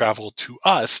that could travel to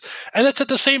us? And that's at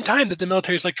the same time that the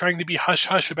military is like trying to be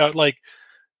hush-hush about like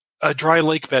a dry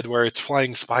lake bed where it's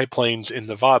flying spy planes in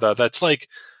Nevada. That's like,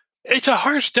 it's a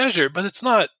harsh desert, but it's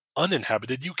not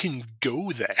uninhabited. You can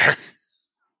go there.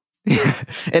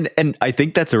 And I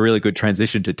think that's a really good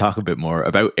transition to talk a bit more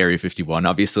about Area 51.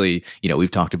 Obviously,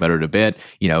 we've talked about it a bit.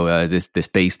 This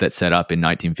base that's set up in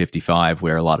 1955,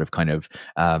 where a lot of kind of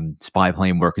spy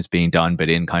plane work is being done, but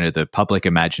in kind of the public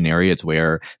imaginary, it's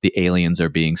where the aliens are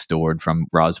being stored from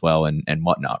Roswell and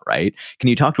whatnot, right? Can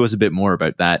you talk to us a bit more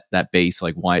about that base,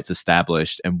 like why it's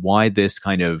established and why this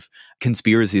kind of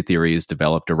conspiracy theory is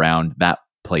developed around that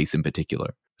place in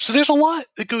particular? So there's a lot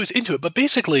that goes into it, but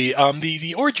basically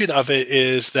the origin of it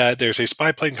is that there's a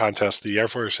spy plane contest. The Air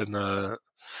Force and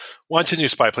wants a new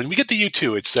spy plane. We get the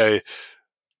U-2. It's a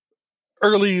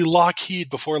early Lockheed,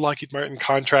 before Lockheed Martin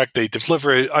contract. They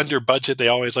deliver it under budget, they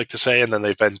always like to say, and then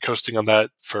they've been coasting on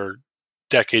that for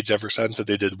decades ever since. That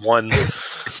they did one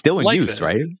still in use,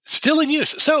 right? Still in use.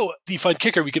 So the fun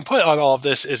kicker we can put on all of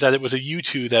this is that it was a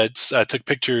U-2 that took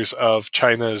pictures of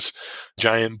China's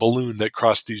giant balloon that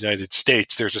crossed the United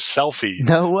States. There's a selfie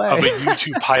of a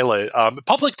U-2 pilot.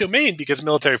 Public domain, because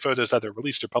military photos that are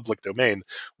released are public domain,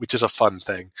 which is a fun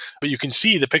thing. But you can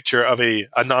see the picture of a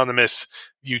anonymous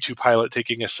U-2 pilot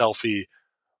taking a selfie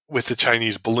with the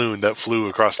Chinese balloon that flew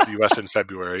across the U.S. in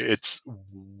February. It's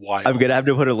wild. I'm going to have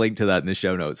to put a link to that in the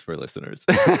show notes for listeners.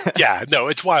 Yeah, no,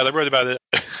 it's wild. I wrote about it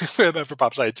for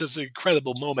Pop Science. It's an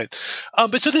incredible moment.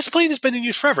 But so this plane has been in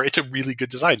use forever. It's a really good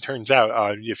design. Turns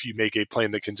out if you make a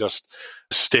plane that can just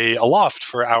stay aloft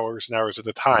for hours and hours at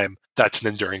a time, that's an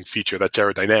enduring feature. That's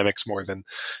aerodynamics more than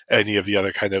any of the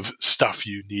other kind of stuff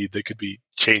you need that could be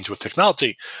changed with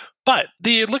technology. But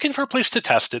they're looking for a place to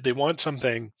test it. They want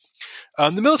something.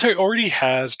 The military already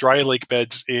has dry lake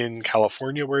beds in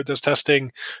California where it does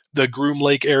testing. The Groom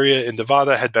Lake area in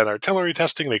Nevada had been artillery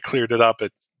testing. They cleared it up.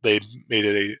 They made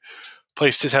it a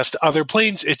place to test other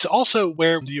planes. It's also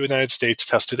where the United States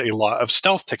tested a lot of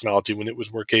stealth technology when it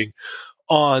was working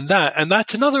on that. And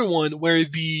that's another one where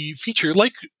the feature,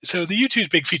 so the U-2's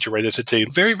big feature, right, is it's a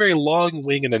very, very long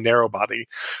wing and a narrow body.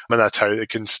 And that's how it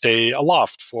can stay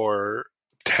aloft for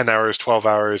 10 hours, 12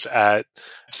 hours at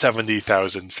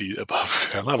 70,000 feet above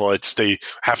ground level. They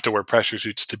have to wear pressure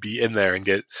suits to be in there and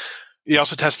get. You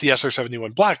also test the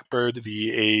SR-71 Blackbird,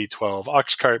 the A-12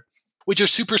 Oxcart, which are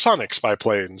supersonic spy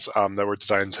planes that were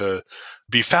designed to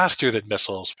be faster than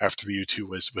missiles after the U-2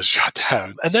 was shot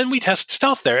down. And then we test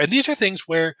stealth there. And these are things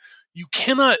where you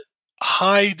cannot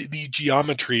hide the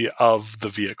geometry of the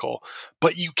vehicle,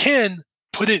 but you can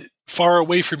put it far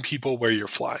away from people where you're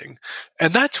flying.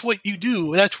 And that's what you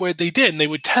do. That's what they did. And they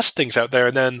would test things out there,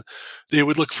 and then they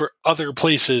would look for other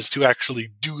places to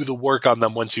actually do the work on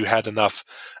them once you had enough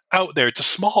out there. It's a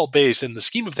small base in the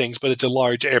scheme of things, but it's a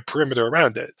large air perimeter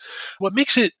around it. What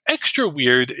makes it extra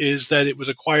weird is that it was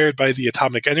acquired by the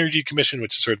Atomic Energy Commission,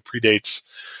 which sort of predates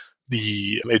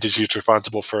the agency that's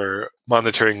responsible for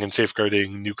monitoring and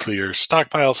safeguarding nuclear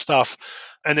stockpile stuff.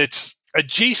 And it's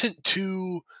adjacent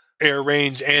to air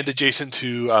range and adjacent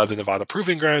to the Nevada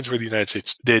Proving Grounds, where the United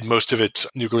States did most of its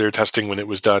nuclear testing when it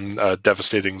was done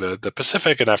devastating the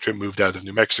Pacific and after it moved out of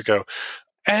New Mexico.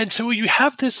 And so you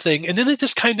have this thing, and then it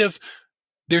just kind of,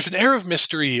 there's an air of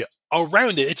mystery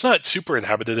around it. It's not super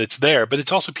inhabited, it's there, but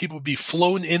it's also people be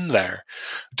flown in there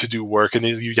to do work. And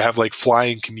then you have like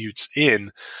flying commutes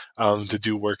in to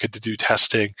do work and to do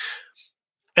testing.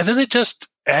 And then it just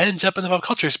ends up in the pop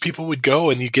culture. People would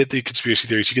go and you get the conspiracy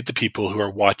theories, you get the people who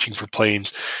are watching for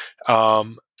planes,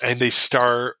 and they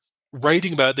start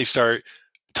writing about it, they start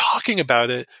talking about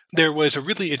it. There was a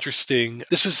really interesting,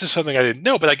 this was just something I didn't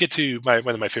know, but I get to one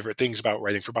of my favorite things about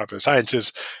writing for popular science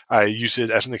is I use it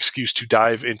as an excuse to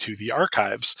dive into the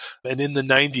archives. And in the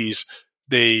 90s,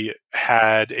 they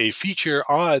had a feature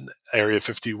on Area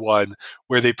 51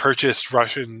 where they purchased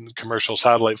Russian commercial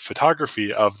satellite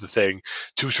photography of the thing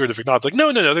to sort of acknowledge, like,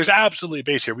 no, there's absolutely a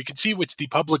base here. We can see what's the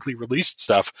publicly released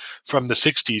stuff from the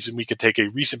 60s, and we can take a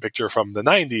recent picture from the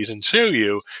 90s and show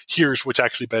you, here's what's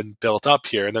actually been built up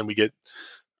here. And then we get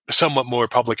somewhat more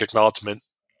public acknowledgement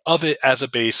of it as a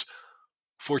base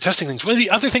for testing things. One of the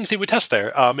other things they would test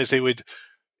there is they would,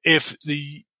 if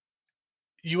the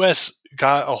U.S.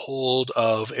 got a hold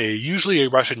of usually a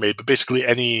Russian-made, but basically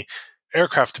any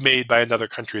aircraft made by another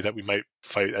country that we might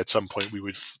fight at some point, we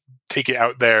would take it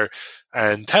out there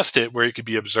and test it where it could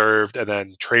be observed and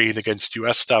then train against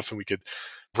U.S. stuff, and we could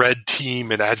red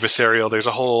team and adversarial. There's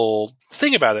a whole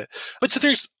thing about it. But so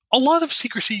there's a lot of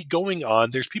secrecy going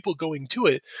on. There's people going to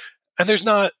it, and there's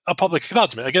not a public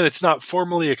acknowledgement. Again, it's not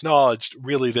formally acknowledged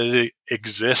really that it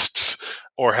exists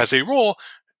or has a role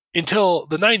until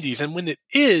the 90s. And when it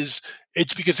is,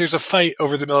 it's because there's a fight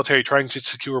over the military trying to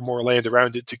secure more land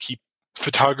around it to keep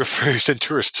photographers and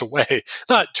tourists away.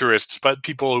 Not tourists, but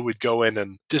people who would go in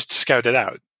and just scout it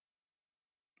out.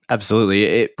 Absolutely.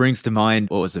 It brings to mind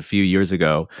what was a few years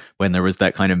ago when there was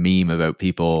that kind of meme about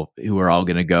people who were all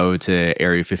going to go to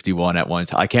Area 51 at one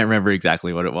time. I can't remember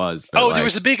exactly what it was. But there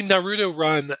was a big Naruto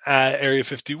run at Area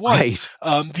 51. Right.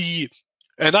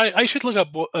 And I should look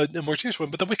up a more serious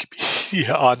one, but the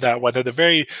Wikipedia on that one had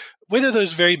one of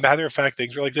those very matter-of-fact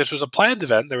things where, like, this was a planned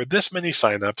event, there were this many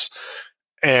signups,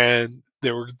 and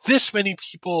there were this many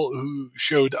people who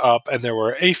showed up, and there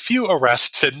were a few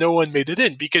arrests, and no one made it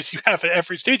in, because you have at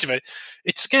every stage of it.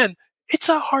 It's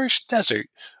a harsh desert.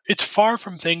 It's far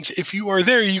from things. If you are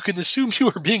there, you can assume you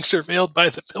are being surveilled by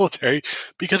the military,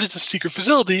 because it's a secret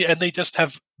facility, and they just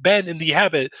have been in the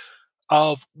habit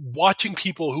of watching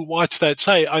people who watch that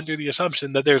site under the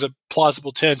assumption that there's a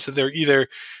plausible chance that they're either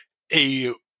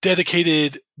a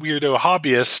dedicated weirdo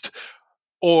hobbyist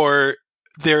or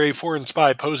they're a foreign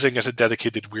spy posing as a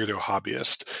dedicated weirdo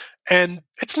hobbyist. And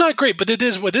it's not great, but it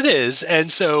is what it is. And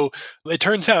so it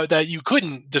turns out that you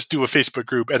couldn't just do a Facebook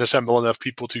group and assemble enough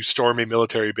people to storm a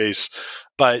military base,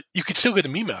 but you could still get a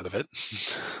meme out of it.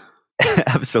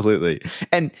 Absolutely.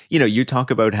 And, you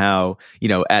talk about how,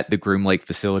 at the Groom Lake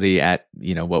facility at,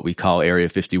 what we call Area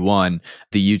 51,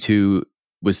 the U-2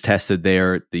 was tested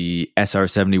there, the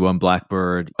SR-71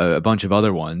 Blackbird, a bunch of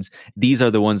other ones. These are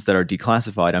the ones that are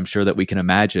declassified. I'm sure that we can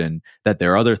imagine that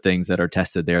there are other things that are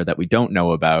tested there that we don't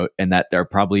know about and that they're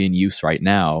probably in use right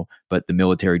now, but the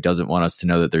military doesn't want us to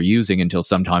know that they're using until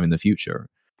sometime in the future.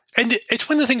 And it's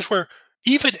one of the things where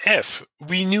even if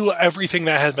we knew everything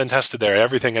that had been tested there,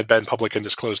 everything had been public and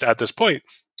disclosed at this point,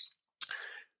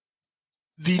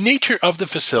 the nature of the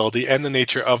facility and the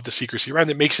nature of the secrecy around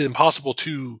it makes it impossible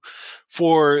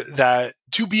for that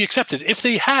to be accepted. If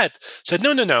they had said,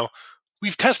 no,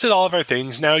 we've tested all of our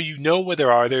things, now you know what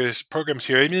there are, there's programs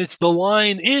here. I mean, it's the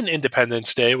line in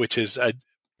Independence Day, which is,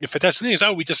 if a testing thing is,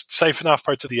 we just siphon off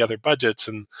parts of the other budgets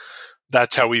and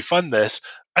that's how we fund this.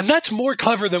 And that's more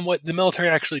clever than what the military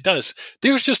actually does.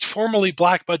 There's just formally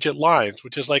black budget lines,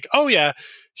 which is like, oh yeah,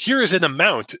 here is an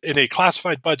amount in a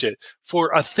classified budget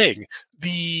for a thing.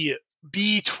 The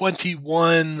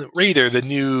B-21 Raider, the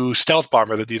new stealth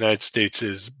bomber that the United States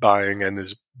is buying and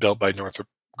is built by Northrop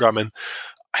Grumman,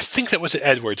 I think that was at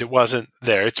Edwards. It wasn't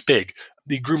there. It's big.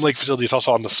 The Groom Lake facility is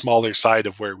also on the smaller side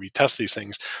of where we test these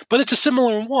things. But it's a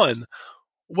similar one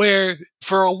where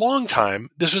for a long time,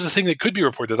 this was a thing that could be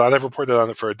reported on. I've reported on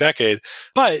it for a decade,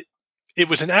 but it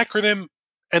was an acronym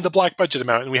and the black budget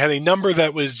amount. And we had a number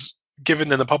that was given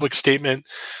in the public statement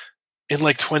in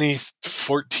like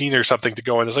 2014 or something to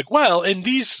go in. It's like, well, in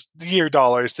these year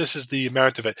dollars, this is the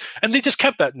amount of it. And they just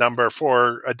kept that number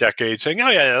for a decade saying, oh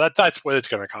yeah, that's what it's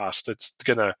going to cost. It's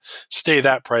going to stay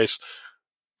that price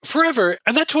forever.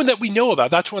 And that's one that we know about.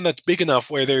 That's one that's big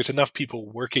enough where there's enough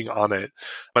people working on it.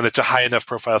 And it's a high enough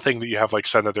profile thing that you have like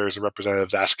senators or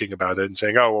representatives asking about it and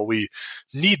saying, oh, well, we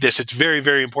need this. It's very,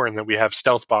 very important that we have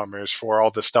stealth bombers for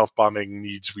all the stealth bombing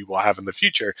needs we will have in the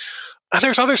future. And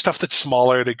there's other stuff that's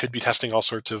smaller. They could be testing all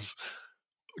sorts of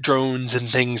drones and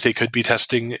things. They could be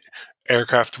testing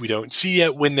aircraft we don't see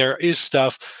yet. When there is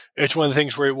stuff, it's one of the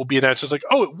things where it will be announced as like,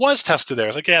 oh, it was tested there.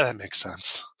 It's like, yeah, that makes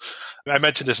sense. I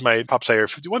mentioned this in my Pop Sci Area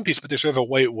 51 piece, but there's sort of a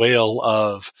white whale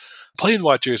of plane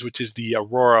watchers, which is the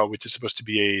Aurora, which is supposed to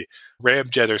be a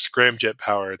ramjet or scramjet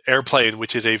powered airplane,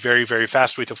 which is a very, very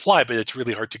fast way to fly, but it's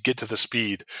really hard to get to the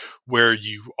speed where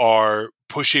you are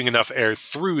pushing enough air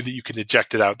through that you can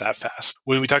eject it out that fast.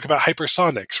 When we talk about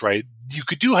hypersonics, right, you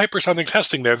could do hypersonic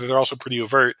testing there. They're also pretty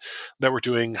overt that we're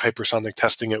doing hypersonic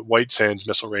testing at White Sands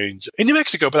Missile Range in New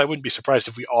Mexico, but I wouldn't be surprised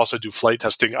if we also do flight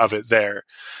testing of it there.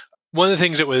 One of the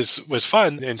things that was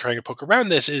fun in trying to poke around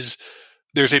this is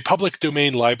there's a public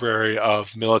domain library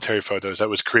of military photos that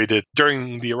was created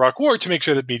during the Iraq War to make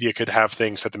sure that media could have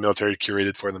things that the military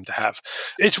curated for them to have.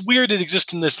 It's weird it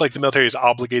exists in this, like the military is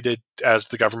obligated as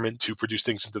the government to produce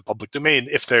things into the public domain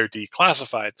if they're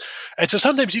declassified. And so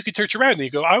sometimes you could search around and you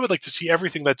go, I would like to see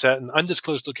everything that's at an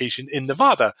undisclosed location in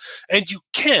Nevada. And you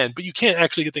can, but you can't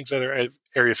actually get things that are at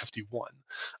Area 51.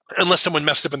 Unless someone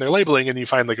messed up in their labeling and you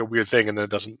find like a weird thing and then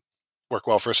it doesn't work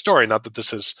well for a story. Not that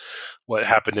this is what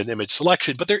happened in image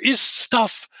selection, but there is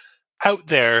stuff out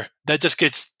there that just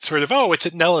gets sort of, oh, it's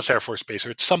at Nellis Air Force Base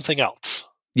or it's something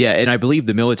else. Yeah, and I believe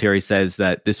the military says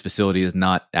that this facility is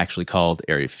not actually called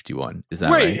Area 51. Is that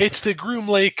right? Right. It's the Groom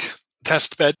Lake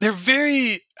test bed. They're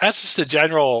very, as is the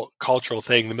general cultural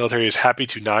thing, the military is happy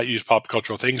to not use pop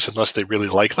cultural things unless they really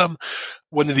like them.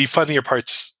 One of the funnier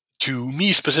parts to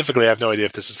me specifically, I have no idea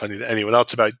if this is funny to anyone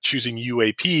else, about choosing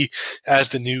UAP as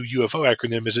the new UFO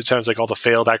acronym is it sounds like all the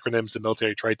failed acronyms the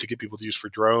military tried to get people to use for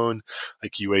drone,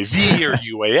 like UAV or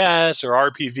UAS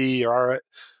or RPV or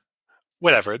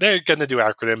whatever. They're going to do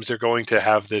acronyms. They're going to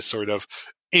have this sort of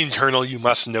internal, you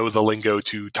must know the lingo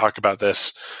to talk about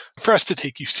this for us to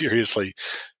take you seriously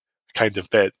kind of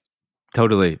bit.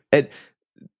 Totally.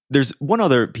 There's one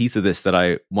other piece of this that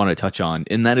I want to touch on,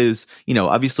 and that is,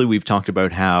 obviously we've talked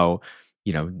about how,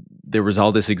 there was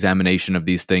all this examination of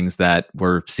these things that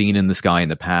were seen in the sky in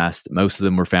the past. Most of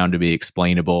them were found to be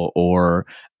explainable or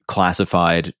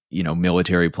classified,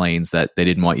 military planes that they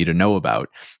didn't want you to know about.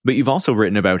 But you've also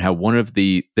written about how one of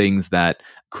the things that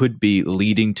could be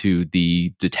leading to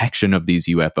the detection of these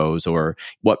UFOs, or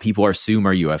what people assume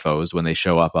are UFOs when they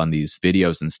show up on these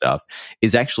videos and stuff,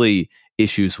 is actually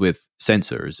issues with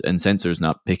sensors and sensors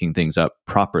not picking things up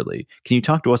properly. Can you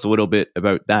talk to us a little bit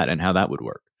about that and how that would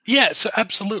work? Yeah, so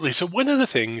absolutely. So one of the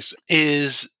things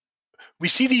is we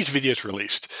see these videos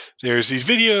released. There's these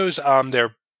videos,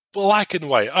 they're black and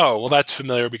white. Oh, well, that's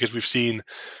familiar because we've seen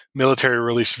military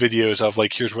released videos of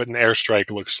like, here's what an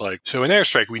airstrike looks like. So an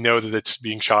airstrike, we know that it's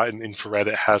being shot in infrared.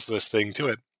 It has this thing to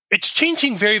it. It's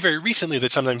changing very, very recently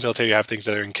that sometimes military have things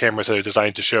that are in cameras that are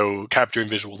designed to capture in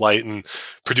visual light and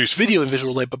produce video in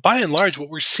visual light. But by and large, what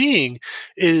we're seeing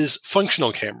is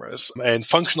functional cameras and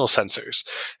functional sensors.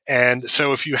 And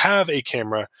so if you have a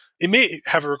camera, it may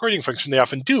have a recording function. They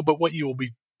often do. But what you will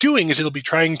be doing is it'll be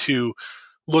trying to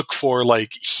look for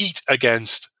like heat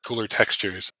against cooler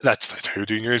textures. That's how you're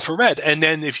doing your infrared. And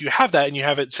then if you have that and you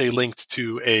have it, say, linked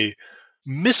to a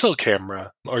missile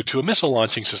camera or to a missile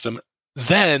launching system,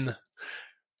 then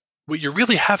what you're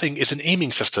really having is an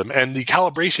aiming system, and the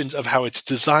calibrations of how it's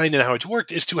designed and how it's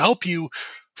worked is to help you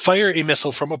fire a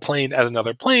missile from a plane at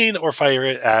another plane or fire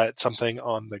it at something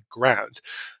on the ground.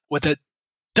 What that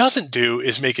doesn't do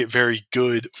is make it very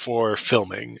good for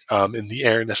filming in the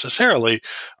air necessarily,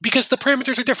 because the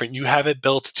parameters are different. You have it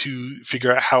built to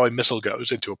figure out how a missile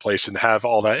goes into a place and have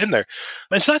all that in there.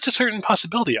 And so that's a certain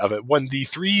possibility of it. When the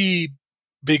 3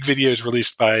 big videos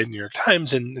released by New York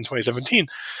Times in 2017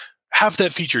 have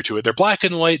that feature to it. They're black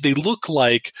and white. They look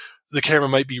like the camera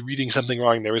might be reading something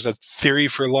wrong. There was a theory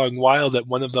for a long while that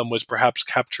one of them was perhaps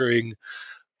capturing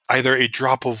either a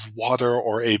drop of water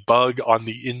or a bug on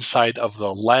the inside of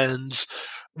the lens,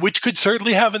 which could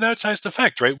certainly have an outsized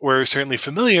effect, right? We're certainly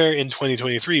familiar in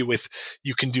 2023 with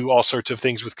you can do all sorts of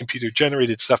things with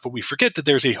computer-generated stuff, but we forget that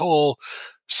there's a whole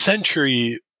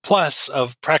century plus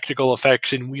of practical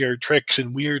effects and weird tricks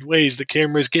and weird ways that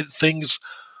cameras get things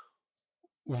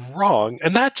wrong.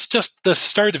 And that's just the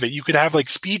start of it. You could have like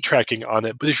speed tracking on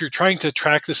it, but if you're trying to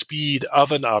track the speed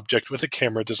of an object with a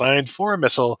camera designed for a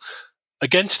missile,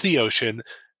 against the ocean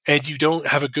and you don't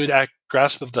have a good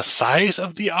grasp of the size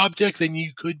of the object, then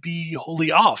you could be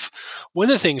wholly off. One of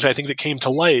the things I think that came to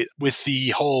light with the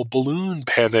whole balloon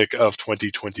panic of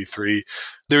 2023,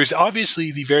 there's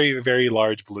obviously the very, very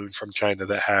large balloon from China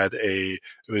that it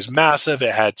was massive,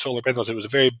 it had solar panels, it was a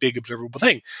very big observable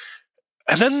thing.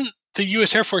 And then the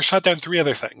U.S. Air Force shot down 3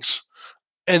 other things.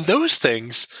 And those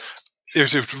things,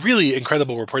 there's a really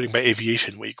incredible reporting by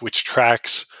Aviation Week, which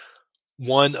tracks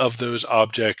one of those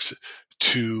objects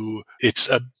to it's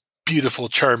a beautiful,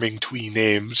 charming twee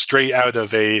name straight out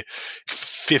of a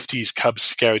 50s Cub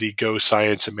Scouty Go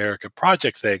Science America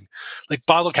project thing, like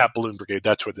Bottle Cap Balloon Brigade.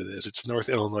 That's what it is. It's North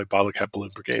Illinois Bottle Cap Balloon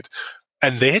Brigade.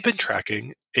 And they had been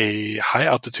tracking a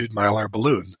high-altitude Mylar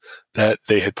balloon that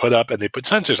they had put up, and they put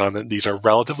sensors on it. These are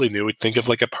relatively new. We'd think of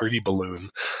like a party balloon,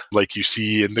 like you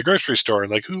see in the grocery store,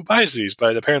 and like, who buys these?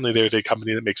 But apparently there's a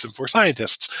company that makes them for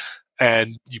scientists.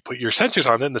 And you put your sensors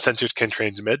on it, and the sensors can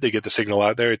transmit. They get the signal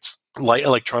out there. It's light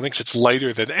electronics. It's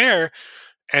lighter than air,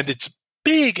 and it's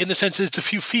big in the sense that it's a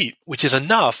few feet, which is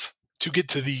enough to get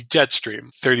to the jet stream,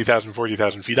 30,000,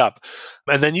 40,000 feet up.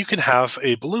 And then you can have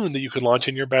a balloon that you can launch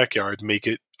in your backyard, make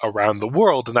it around the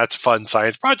world, and that's fun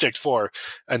science project for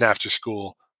an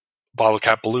after-school Bottle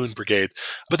Cap Balloon Brigade.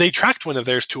 But they tracked one of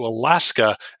theirs to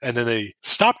Alaska, and then they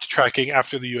stopped tracking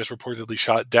after the U.S. reportedly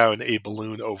shot down a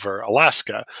balloon over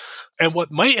Alaska. And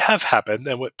what might have happened,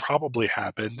 and what probably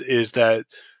happened, is that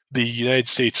the United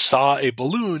States saw a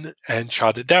balloon and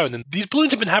shot it down. And these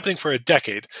balloons have been happening for a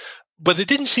decade. But it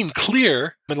didn't seem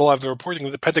clear in a lot of the reporting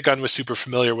that the Pentagon was super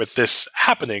familiar with this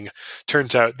happening.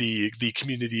 Turns out the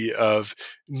community of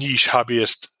niche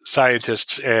hobbyist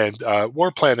scientists and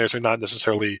war planners are not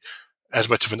necessarily as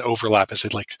much of an overlap as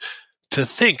they'd like to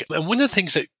think. And one of the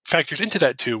things that factors into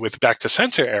that too, with back to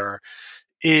sensor error,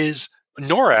 is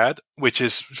NORAD, which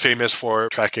is famous for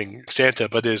tracking Santa,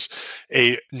 but is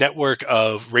a network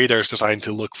of radars designed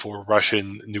to look for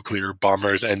Russian nuclear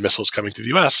bombers and missiles coming to the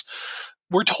U.S.,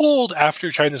 we're told after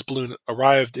China's balloon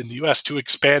arrived in the U.S. to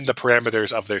expand the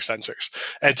parameters of their sensors.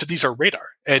 And so these are radar.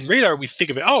 And radar, we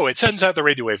think of it, it sends out the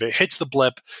radio wave. It hits the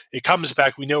blip. It comes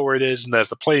back. We know where it is. And as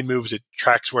the plane moves, it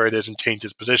tracks where it is and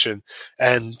changes position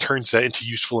and turns that into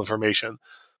useful information.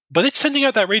 But it's sending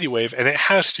out that radio wave, and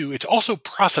it's also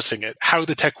processing it. How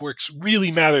the tech works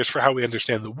really matters for how we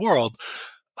understand the world.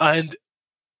 And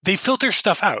they filter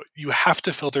stuff out. You have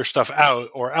to filter stuff out,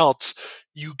 or else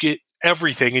you get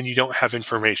everything and you don't have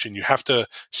information. You have to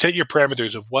set your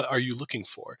parameters of what are you looking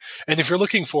for. And if you're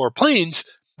looking for planes,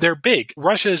 they're big.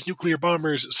 Russia's nuclear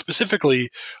bombers specifically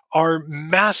are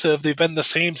massive. They've been the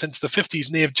same since the 50s,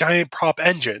 and they have giant prop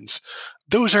engines.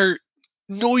 Those are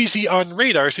noisy on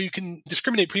radar, so you can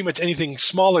discriminate pretty much anything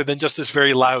smaller than just this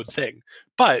very loud thing.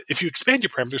 But if you expand your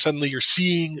parameters, suddenly you're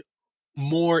seeing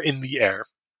more in the air.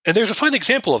 And there's a fun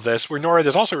example of this where NORAD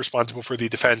is also responsible for the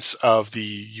defense of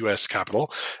the U.S.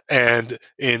 Capitol. And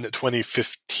in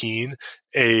 2015,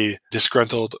 a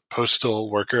disgruntled postal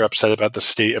worker upset about the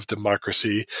state of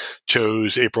democracy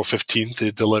chose April 15th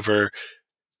to deliver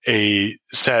a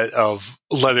set of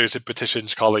letters and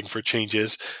petitions calling for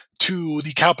changes to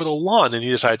the Capitol lawn, and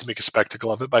he decided to make a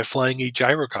spectacle of it by flying a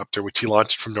gyrocopter, which he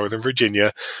launched from Northern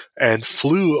Virginia and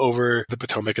flew over the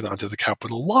Potomac and onto the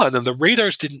Capitol lawn. And the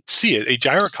radars didn't see it. A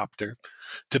gyrocopter,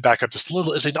 to back up just a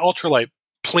little, is an ultralight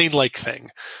plane-like thing.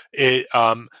 It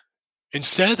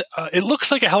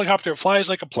looks like a helicopter. It flies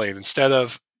like a plane. Instead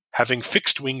of having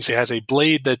fixed wings, it has a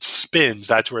blade that spins.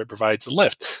 That's where it provides the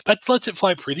lift. That lets it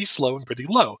fly pretty slow and pretty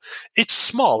low. It's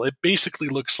small. It basically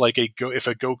looks like if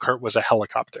a go-kart was a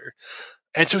helicopter.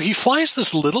 And so he flies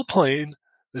this little plane,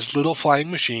 this little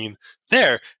flying machine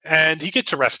there, and he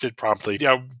gets arrested promptly.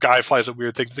 Guy flies a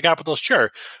weird thing to the Capitol,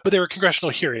 sure. But there were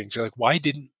congressional hearings. They're like, why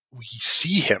didn't we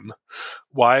see him?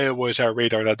 Why was our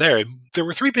radar not there? And there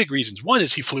were 3 big reasons. One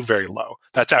is he flew very low.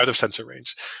 That's out of sensor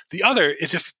range. The other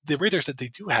is if the radars that they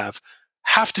do have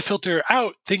to filter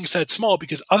out things that small,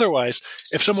 because otherwise,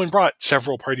 if someone brought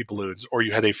several party balloons, or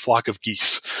you had a flock of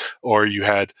geese, or you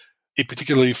had a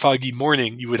particularly foggy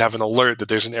morning, you would have an alert that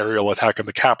there's an aerial attack on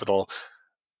the Capitol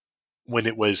when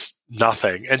it was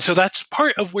nothing. And so that's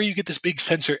part of where you get this big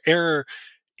sensor error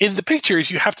in the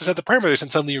pictures. You have to set the parameters,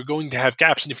 and suddenly you're going to have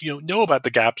gaps. And if you don't know about the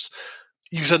gaps,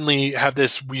 you suddenly have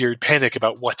this weird panic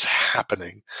about what's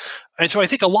happening. And so I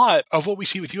think a lot of what we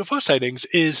see with UFO sightings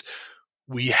is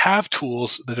we have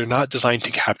tools that are not designed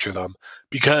to capture them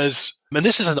because, and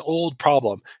this is an old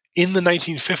problem, in the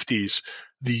 1950s,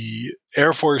 the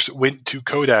Air Force went to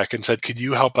Kodak and said, could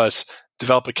you help us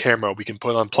develop a camera we can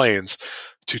put on planes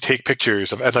to take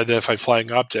pictures of unidentified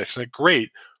flying objects? And great.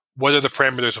 What are the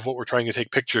parameters of what we're trying to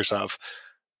take pictures of?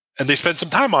 And they spent some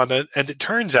time on it, and it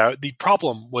turns out the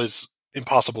problem was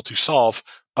impossible to solve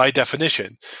by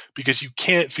definition, because you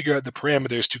can't figure out the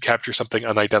parameters to capture something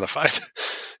unidentified.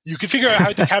 You can figure out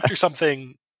how to capture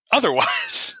something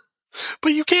otherwise, but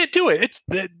you can't do it.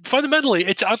 Fundamentally,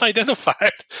 it's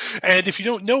unidentified. And if you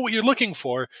don't know what you're looking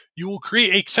for, you will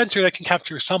create a sensor that can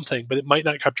capture something, but it might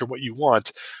not capture what you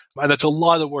want. And that's a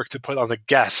lot of work to put on a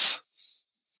guess.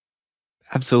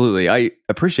 Absolutely. I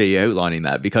appreciate you outlining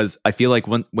that, because I feel like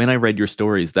when I read your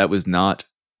stories, that was not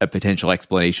a potential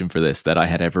explanation for this that I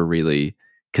had ever really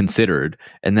considered.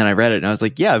 And then I read it and I was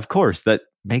like, yeah, of course, that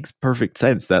makes perfect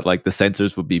sense, that like the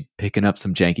sensors would be picking up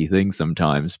some janky things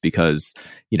sometimes because,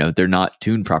 they're not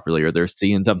tuned properly, or they're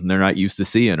seeing something they're not used to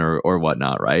seeing, or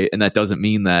whatnot, right? And that doesn't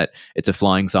mean that it's a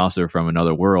flying saucer from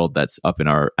another world that's up in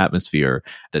our atmosphere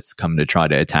that's come to try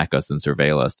to attack us and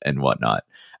surveil us and whatnot.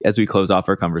 As we close off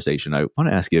our conversation, I want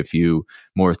to ask you a few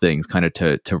more things kind of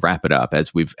to wrap it up,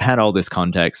 as we've had all this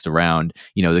context around,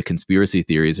 the conspiracy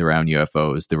theories around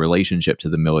UFOs, the relationship to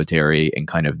the military, and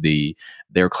kind of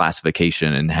their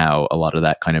classification, and how a lot of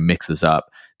that kind of mixes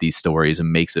up these stories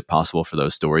and makes it possible for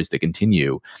those stories to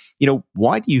continue.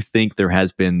 Why do you think there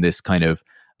has been this kind of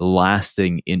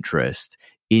lasting interest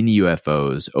in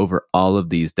UFOs over all of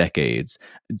these decades,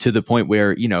 to the point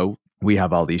where, we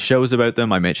have all these shows about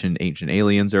them? I mentioned Ancient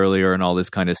Aliens earlier and all this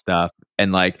kind of stuff.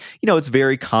 And it's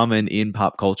very common in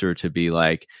pop culture to be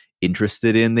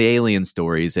interested in the alien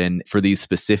stories, and for these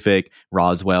specific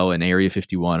Roswell and Area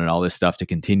 51 and all this stuff to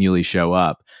continually show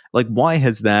up. Why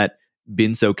has that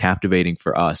been so captivating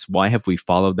for us? Why have we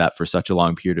followed that for such a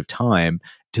long period of time,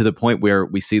 to the point where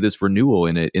we see this renewal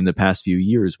in it in the past few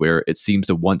years, where it seems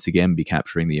to once again be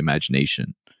capturing the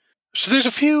imagination? So there's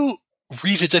a few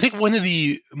reasons. I think one of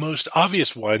the most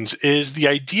obvious ones is the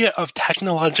idea of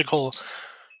technological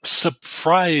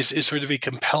surprise is sort of a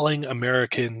compelling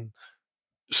American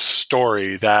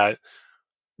story. That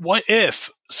what if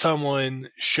someone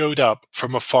showed up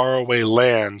from a faraway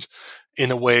land in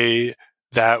a way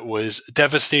that was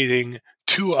devastating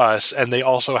to us, and they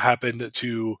also happened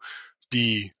to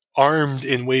be armed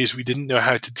in ways we didn't know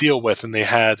how to deal with, and they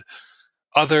had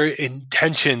other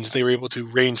intentions. They were able to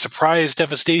rain surprise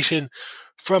devastation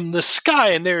from the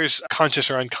sky. And there's,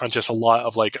 conscious or unconscious, a lot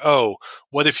of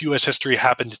what if U.S. history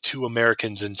happened to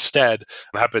Americans instead,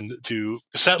 happened to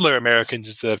settler Americans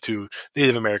instead of to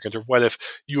Native Americans? Or what if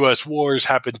U.S. wars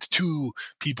happened to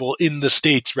people in the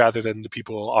States rather than the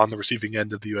people on the receiving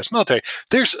end of the U.S. military?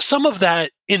 There's some of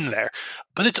that in there,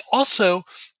 but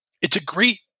it's a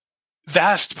great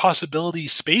vast possibility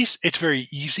space. It's very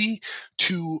easy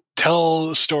to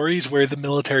tell stories where the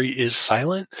military is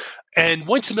silent. And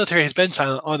once the military has been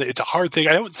silent on it, it's a hard thing.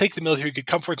 I don't think the military could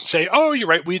come forth and say, oh, you're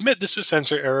right, we admit this was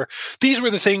sensor error. These were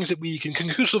the things that we can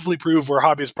conclusively prove were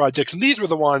hobbyist projects, and these were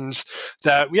the ones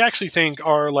that we actually think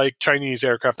are Chinese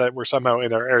aircraft that were somehow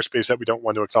in our airspace that we don't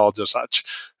want to acknowledge as such.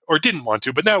 Or didn't want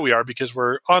to, but now we are, because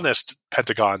we're honest,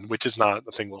 Pentagon, which is not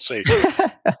a thing we'll say.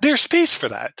 There's space for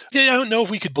that. I don't know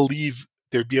if we could believe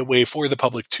there'd be a way for the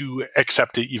public to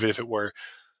accept it, even if it were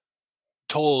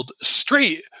told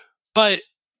straight. But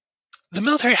the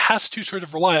military has to sort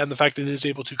of rely on the fact that it is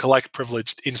able to collect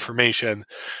privileged information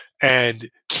and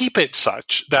keep it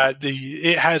such that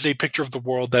it has a picture of the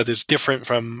world that is different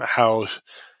from how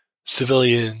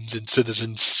civilians and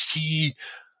citizens see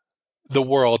the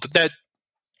world. That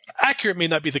accurate may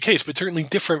not be the case, but certainly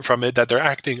different from it that they're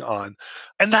acting on.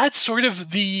 And that's sort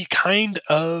of the kind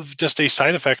of just a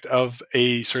side effect of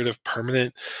a sort of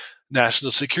permanent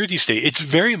national security state. It's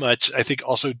very much, I think,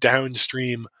 also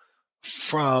downstream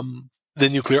from the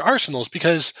nuclear arsenals,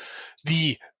 because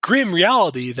the grim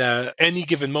reality that any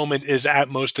given moment is at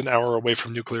most an hour away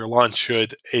from nuclear launch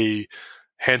should a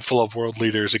handful of world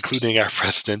leaders, including our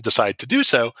president, decide to do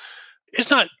so, is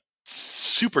not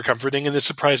super comforting, and is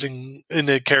surprising, and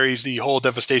it carries the whole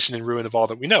devastation and ruin of all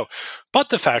that we know. But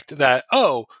the fact that,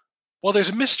 there's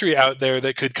a mystery out there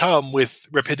that could come with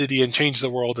rapidity and change the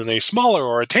world in a smaller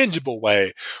or a tangible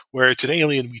way, where it's an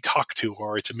alien we talk to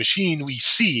or it's a machine we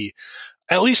see,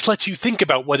 at least lets you think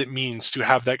about what it means to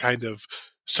have that kind of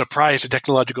surprise and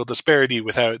technological disparity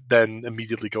without then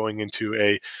immediately going into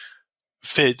a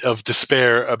fit of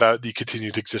despair about the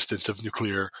continued existence of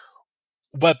nuclear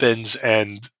weapons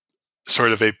and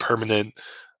sort of a permanent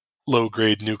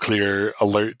low-grade nuclear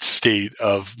alert state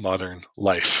of modern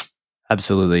life.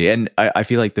 Absolutely. And I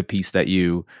feel like the piece that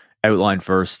you outlined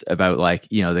first about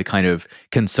the kind of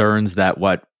concerns that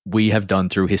what we have done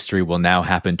through history will now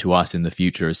happen to us in the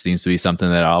future seems to be something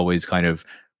that always kind of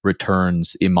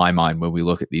returns in my mind when we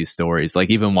look at these stories. Like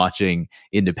even watching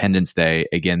Independence Day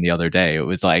again the other day, it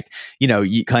was like,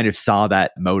 you kind of saw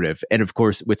that motive. And of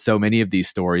course, with so many of these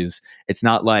stories, it's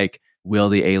not like, will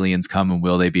the aliens come and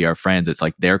will they be our friends? It's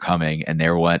like they're coming and they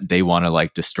want to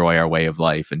like destroy our way of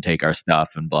life and take our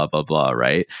stuff and blah, blah, blah,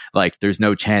 right? Like there's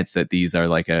no chance that these are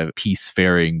like a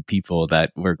peace-faring people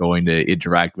that we're going to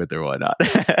interact with or whatnot.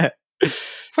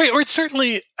 Right, or it's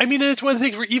certainly, it's one of the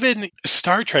things where even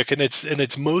Star Trek in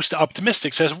its most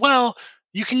optimistic says, well,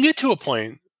 you can get to a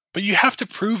point, but you have to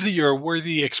prove that you're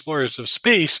worthy explorers of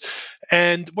space,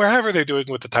 and wherever they're doing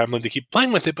with the timeline, they keep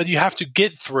playing with it, but you have to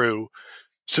get through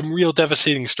some real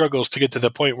devastating struggles to get to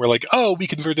the point where like, oh, we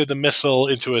converted the missile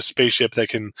into a spaceship that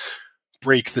can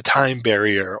break the time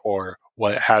barrier or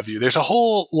what have you. There's a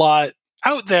whole lot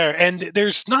out there, and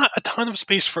there's not a ton of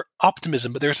space for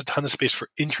optimism, but there's a ton of space for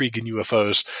intrigue in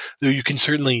UFOs, though you can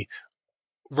certainly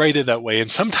write it that way, and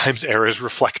sometimes errors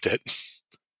reflect it.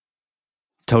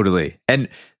 Totally. And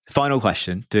final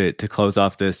question to close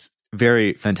off this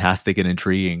very fantastic and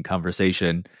intriguing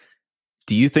conversation.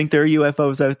 Do you think there are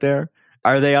UFOs out there?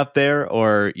 Are they up there?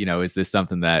 Or, is this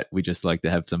something that we just like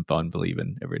to have some fun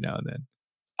believing every now and then?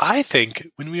 I think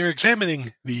when we are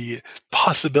examining the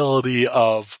possibility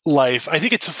of life, I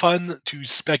think it's fun to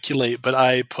speculate, but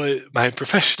I put my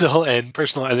professional and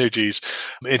personal energies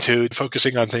into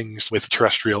focusing on things with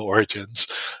terrestrial origins.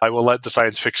 I will let the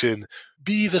science fiction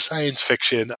be the science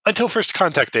fiction until First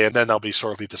Contact Day, and then I'll be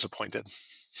sorely disappointed.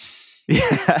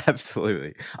 Yeah,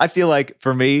 absolutely. I feel like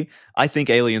for me, I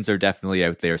think aliens are definitely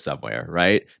out there somewhere,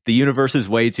 right? The universe is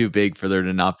way too big for there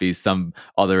to not be some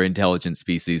other intelligent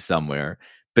species somewhere.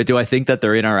 But do I think that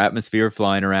they're in our atmosphere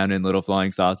flying around in little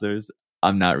flying saucers?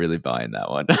 I'm not really buying that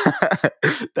one.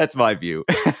 That's my view.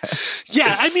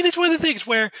 Yeah, it's one of the things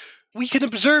where we can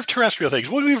observe terrestrial things.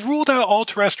 When we've ruled out all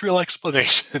terrestrial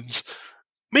explanations,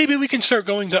 maybe we can start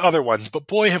going to other ones. But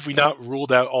boy, have we not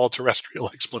ruled out all terrestrial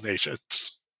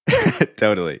explanations.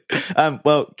 Totally.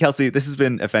 Well, Kelsey, this has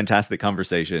been a fantastic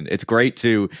conversation. It's great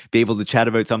to be able to chat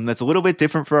about something that's a little bit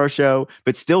different for our show,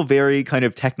 but still very kind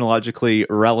of technologically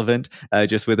relevant,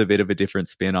 just with a bit of a different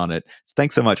spin on it. So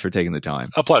thanks so much for taking the time.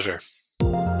 A pleasure.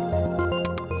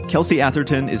 Kelsey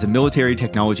Atherton is a military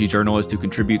technology journalist who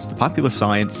contributes to Popular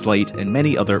Science, Slate, and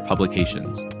many other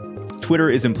publications. Twitter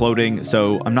is imploding,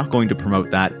 so I'm not going to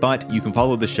promote that, but you can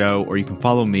follow the show, or you can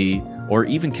follow me, or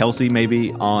even Kelsey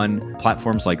maybe, on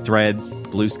platforms like Threads,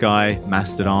 Blue Sky,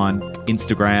 Mastodon,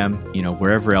 Instagram,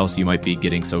 wherever else you might be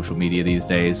getting social media these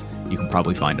days, you can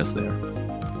probably find us there.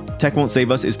 Tech Won't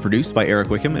Save Us is produced by Eric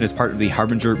Wickham and is part of the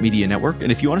Harbinger Media Network,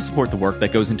 and if you want to support the work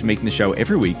that goes into making the show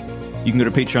every week, you can go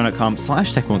to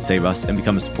patreon.com/techwon'tsave us and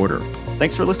become a supporter.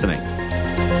 Thanks for listening.